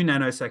shave a few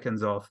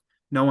nanoseconds off.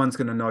 No one's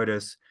going to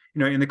notice.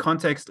 In the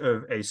context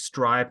of a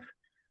Stripe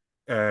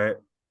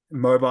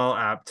mobile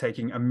app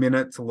taking a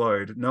minute to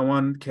load, no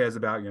one cares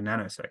about your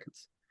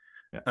nanoseconds.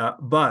 Yeah.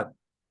 But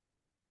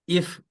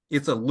if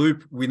it's a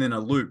loop within a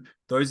loop,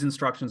 those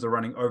instructions are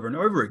running over and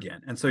over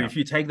again. And so if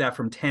you take that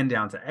from 10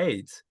 down to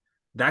 8,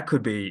 that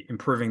could be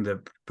improving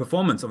the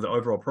performance of the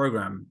overall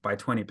program by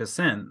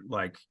 20%.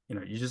 Like,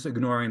 you're just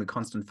ignoring the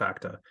constant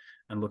factor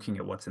and looking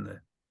at what's in the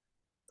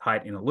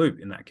height in a loop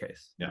in that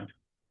case. Yeah.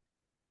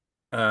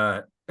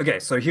 Okay,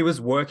 so he was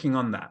working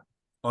on that,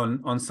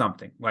 on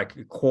something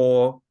like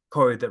core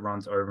code that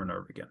runs over and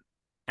over again.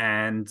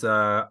 And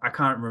I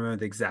can't remember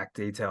the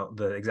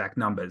exact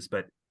numbers,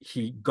 but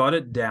he got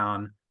it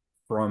down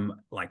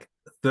from like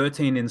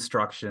 13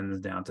 instructions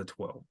down to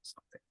 12 or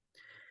something.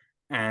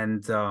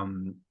 And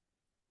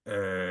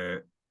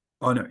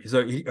oh no, so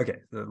okay,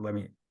 so let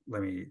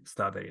me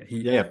start that again.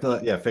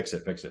 Yeah, fix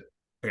it.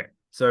 Okay.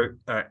 So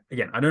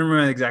again, I don't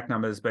remember the exact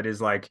numbers, but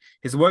he's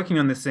working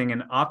on this thing,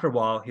 and after a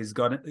while, he's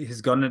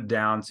gotten it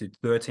down to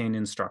 13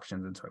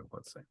 instructions in total.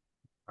 Let's say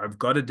I've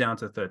got it down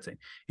to 13.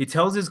 He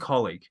tells his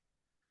colleague,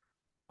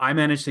 "I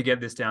managed to get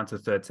this down to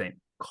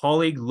 13."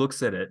 Colleague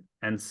looks at it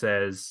and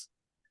says,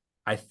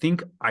 "I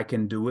think I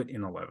can do it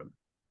in 11."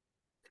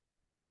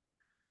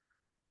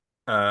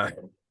 Uh,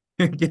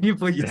 can you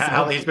put How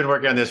yourself? he's been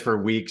working on this for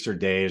weeks or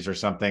days or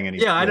something, and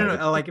he's Yeah, I yeah, don't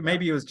know. Like yeah.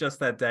 maybe it was just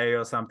that day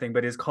or something,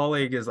 but his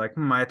colleague is like,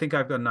 I think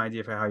I've got an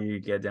idea for how you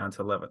get down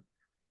to 11.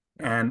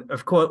 Yeah. And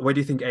of course, what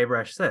do you think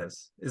Abrash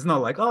says? It's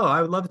not like, oh,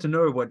 I would love to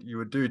know what you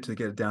would do to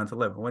get it down to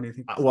 11. What do you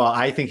think? Well,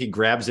 I think he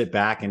grabs it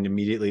back and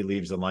immediately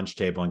leaves the lunch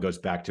table and goes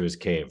back to his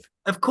cave.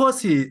 Of course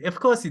he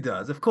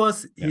does. Of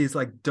course Yeah. he's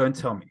like, don't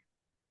tell me.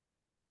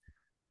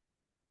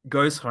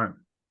 Goes home,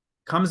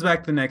 comes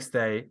back the next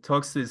day,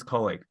 talks to his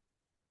colleague.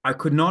 I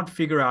could not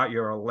figure out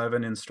your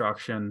 11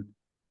 instruction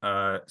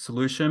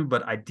solution,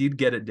 but I did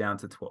get it down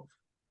to 12.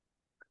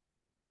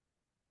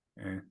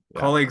 Yeah. Yeah.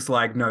 Colleagues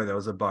like, no, there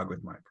was a bug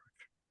with my approach.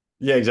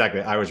 Yeah,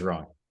 exactly. I was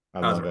wrong. I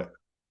I was love wrong.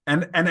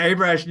 it. And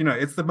Abrash,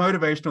 it's the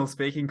motivational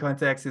speaking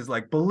context is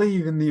like,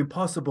 believe in the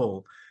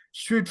impossible,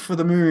 shoot for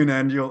the moon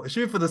and you'll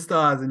shoot for the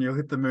stars and you'll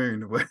hit the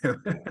moon.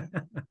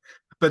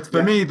 But for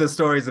Yeah. me, the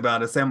story is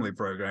about assembly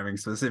programming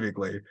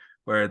specifically,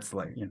 where it's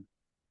like, you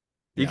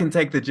Yeah. can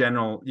take the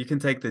general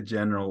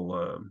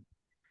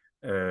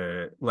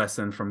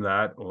lesson from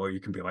that, or you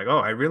can be like, oh,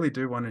 I really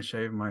do want to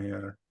shave my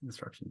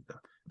instructions down.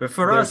 But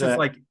for There's us, it's a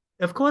like,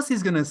 of course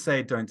he's gonna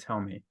say, don't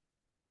tell me.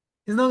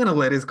 He's not gonna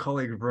let his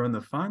colleague ruin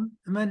the fun.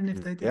 Imagine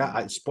if they did.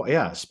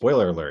 yeah,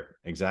 spoiler alert.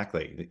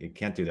 Exactly. You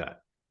can't do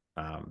that.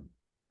 Um,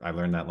 I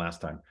learned that last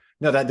time.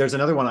 No, that there's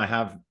another one I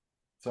have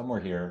somewhere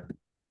here.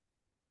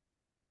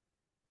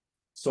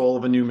 Soul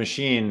of a New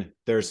Machine.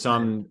 There's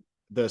some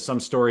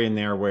story in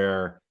there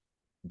where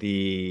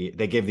they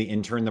gave the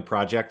intern the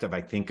project of,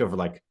 I think, of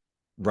like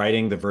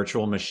writing the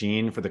virtual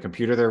machine for the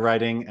computer they're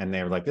writing, and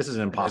they were like, this is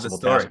an I know the impossible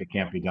task, story. it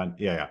can't be done.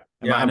 Yeah, yeah.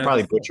 Yeah, I I'm know the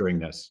probably story. butchering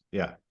this.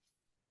 Yeah.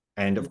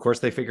 And of course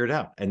they figure it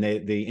out, and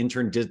the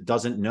intern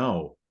doesn't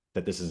know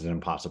that this is an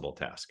impossible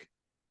task,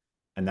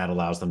 and that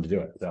allows them to do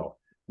it. So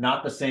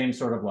not the same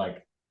sort of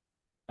like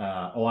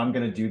oh, I'm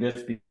going to do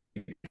this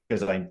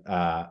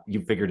because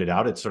you figured it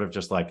out. It's sort of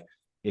just like,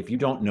 if you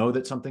don't know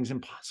that something's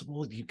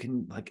impossible, you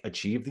can like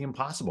achieve the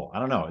impossible. I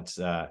don't know. It's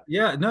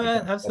Yeah, no,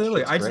 that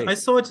absolutely. shit's I great.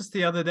 saw it just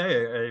the other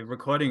day, a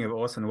recording of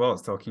Orson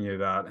Welles talking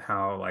about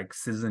how like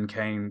Citizen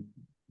Kane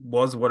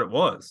was what it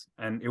was,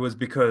 and it was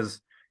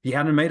because he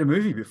hadn't made a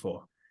movie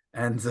before,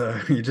 and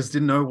he just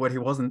didn't know what he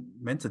wasn't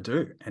meant to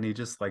do, and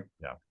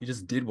Yeah. he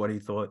just did what he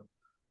thought,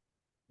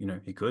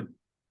 he could.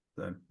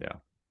 So Yeah.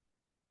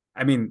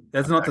 I mean,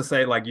 that's not Okay. to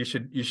say like you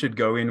should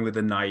go in with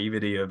the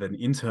naivety of an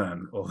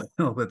intern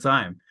all the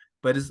time,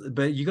 but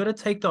you got to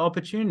take the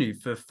opportunity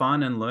for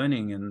fun and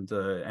learning and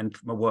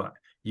work.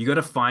 You got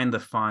to find the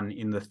fun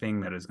in the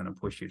thing that is going to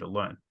push you to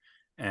learn.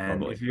 And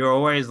Totally. if you're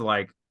always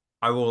like,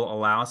 I will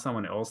allow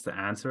someone else to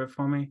answer it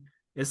for me,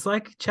 it's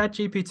like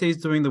ChatGPT is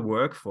doing the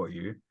work for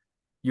you.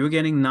 You're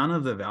getting none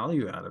of the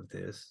value out of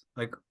this.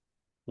 Like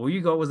all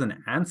you got was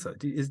an answer.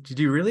 Did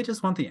you really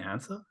just want the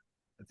answer?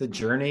 The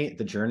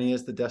journey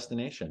is the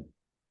destination.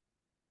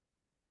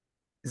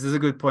 Is this a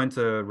good point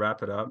to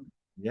wrap it up?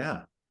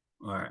 Yeah.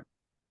 All right.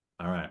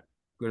 All right.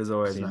 Good as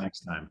always, See you man.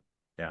 next time.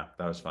 Yeah,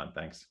 that was fun.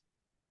 Thanks.